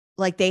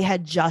they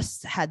had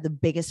just had the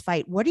biggest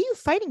fight. What are you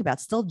fighting about?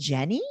 Still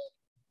Jenny?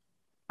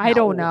 I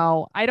don't No.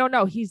 know. I don't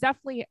know. He's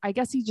definitely, I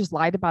guess he just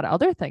lied about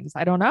other things.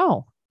 I don't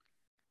know.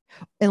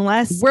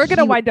 Unless We're going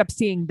to he- wind up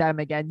seeing them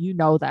again. You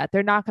know that.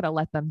 They're not going to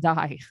let them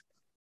die.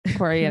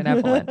 Corey and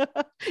Evelyn.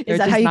 Is They're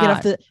that how just you get off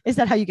not. the is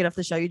that how you get off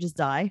the show? You just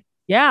die?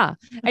 Yeah.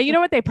 And you know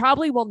what? They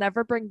probably will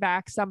never bring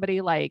back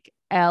somebody like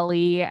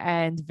Ellie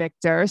and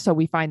Victor. So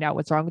we find out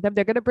what's wrong with them.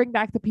 They're going to bring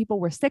back the people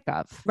we're sick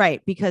of.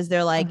 Right. Because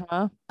they're like,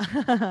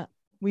 Uh-huh.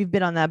 we've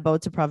been on that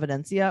boat to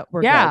Providencia.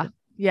 We're Yeah. good.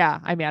 Yeah.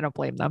 I mean, I don't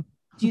blame them.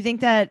 Do you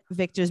think that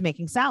Victor's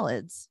making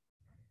salads?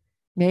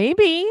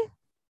 Maybe.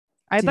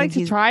 I'd you like think to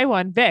he's- try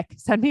one. Vic,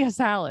 send me a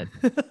salad.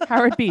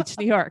 Howard Beach,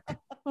 New York.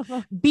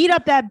 Beat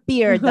up that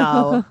beard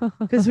though,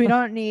 because we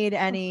don't need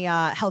any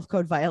health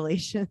code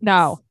violations.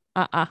 No.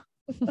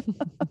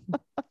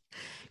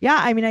 Yeah,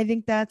 I mean, I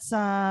think that's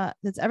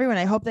everyone.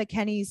 I hope that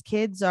Kenny's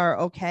kids are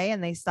okay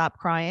and they stop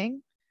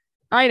crying.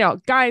 I know.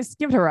 Guys,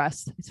 give it a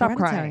rest. It's Stop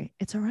hereditary. crying.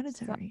 It's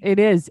hereditary. It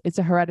is. It's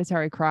a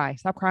hereditary cry.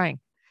 Stop crying.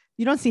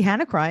 You don't see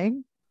Hannah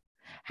crying.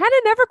 Hannah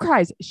never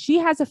cries. She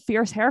has a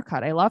fierce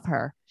haircut. I love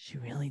her. She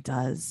really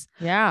does.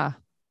 Yeah.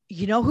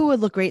 You know who would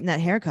look great in that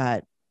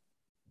haircut?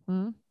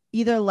 Hmm?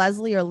 Either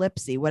Leslie or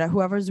Lipsy,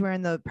 whoever's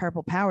wearing the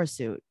purple power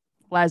suit.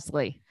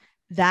 Leslie.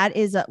 That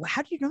is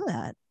how do you know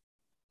that?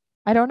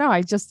 I don't know.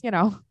 I just,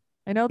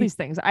 I know these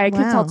things. I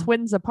can tell Wow.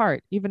 twins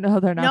apart, even though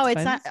they're not No, twins.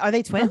 it's not. Are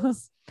they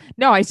twins?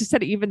 No, I just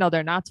said even though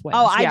they're not twins.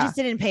 Oh, I Yeah. just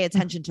didn't pay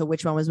attention to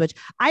which one was which.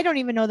 I don't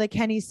even know that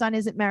Kenny's son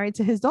isn't married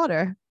to his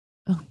daughter.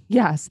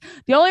 Yes.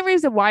 The only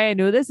reason why I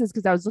knew this is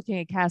because I was looking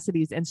at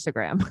Cassidy's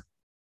Instagram.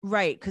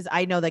 Right. Because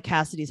I know that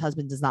Cassidy's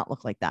husband does not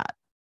look like that.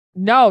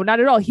 No, not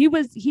at all.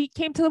 He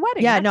came to the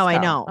wedding. Yeah, in no, I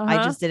Mexico. know. I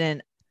Uh-huh. just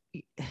didn't.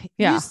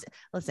 Yeah.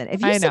 Listen,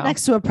 if you I sit know.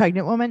 next to a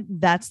pregnant woman,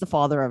 that's the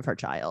father of her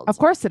child. Of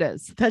course it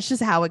is. That's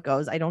just how it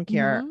goes. I don't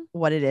care Mhm.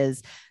 what it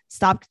is.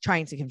 Stop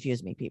trying to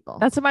confuse me, people.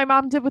 That's what my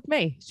mom did with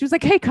me. She was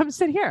like, "Hey, come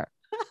sit here.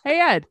 Hey,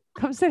 Ed,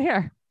 come sit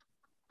here.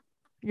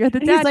 You're the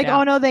And dad." he's like,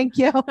 now." oh no, thank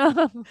you.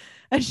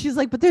 And she's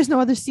like, but there's no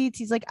other seats.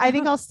 He's like, I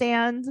think I'll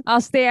stand. I'll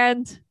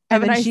stand.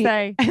 Have a then nice she-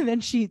 day. And then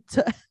she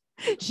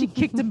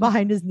kicked him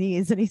behind his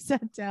knees and he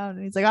sat down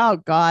and he's like, oh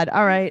God.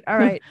 All right. All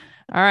right.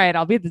 All right,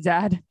 I'll be the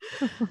dad.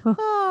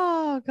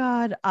 Oh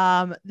God.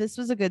 This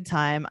was a good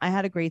time. I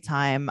had a great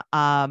time.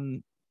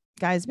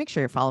 Guys, make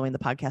sure you're following the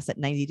podcast at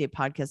 90 Day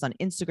Podcast on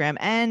Instagram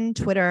and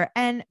Twitter.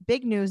 And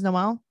big news,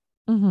 Noelle.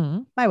 Mm-hmm.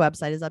 My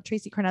website is up,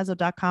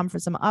 tracycarnazzo.com, for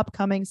some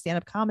upcoming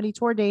stand-up comedy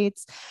tour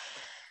dates.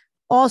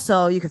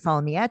 Also, you can follow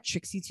me at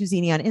Trixie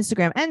Tuzini on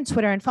Instagram and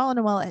Twitter, and follow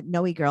Noelle at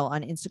Noe Girl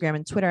on Instagram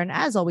and Twitter. And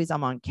as always,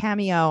 I'm on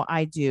Cameo.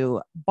 I do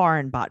bar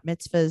and bat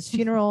mitzvahs,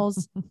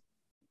 funerals,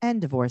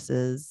 and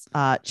divorces.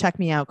 Check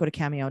me out. Go to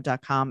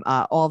cameo.com.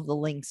 All of the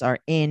links are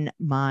in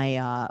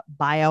my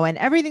bio, and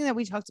everything that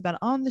we talked about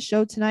on the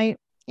show tonight,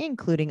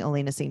 including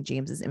Elena St.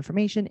 James's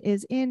information,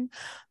 is in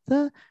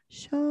the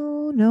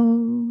show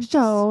notes.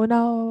 Show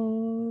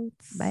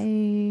notes.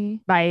 Bye.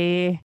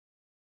 Bye.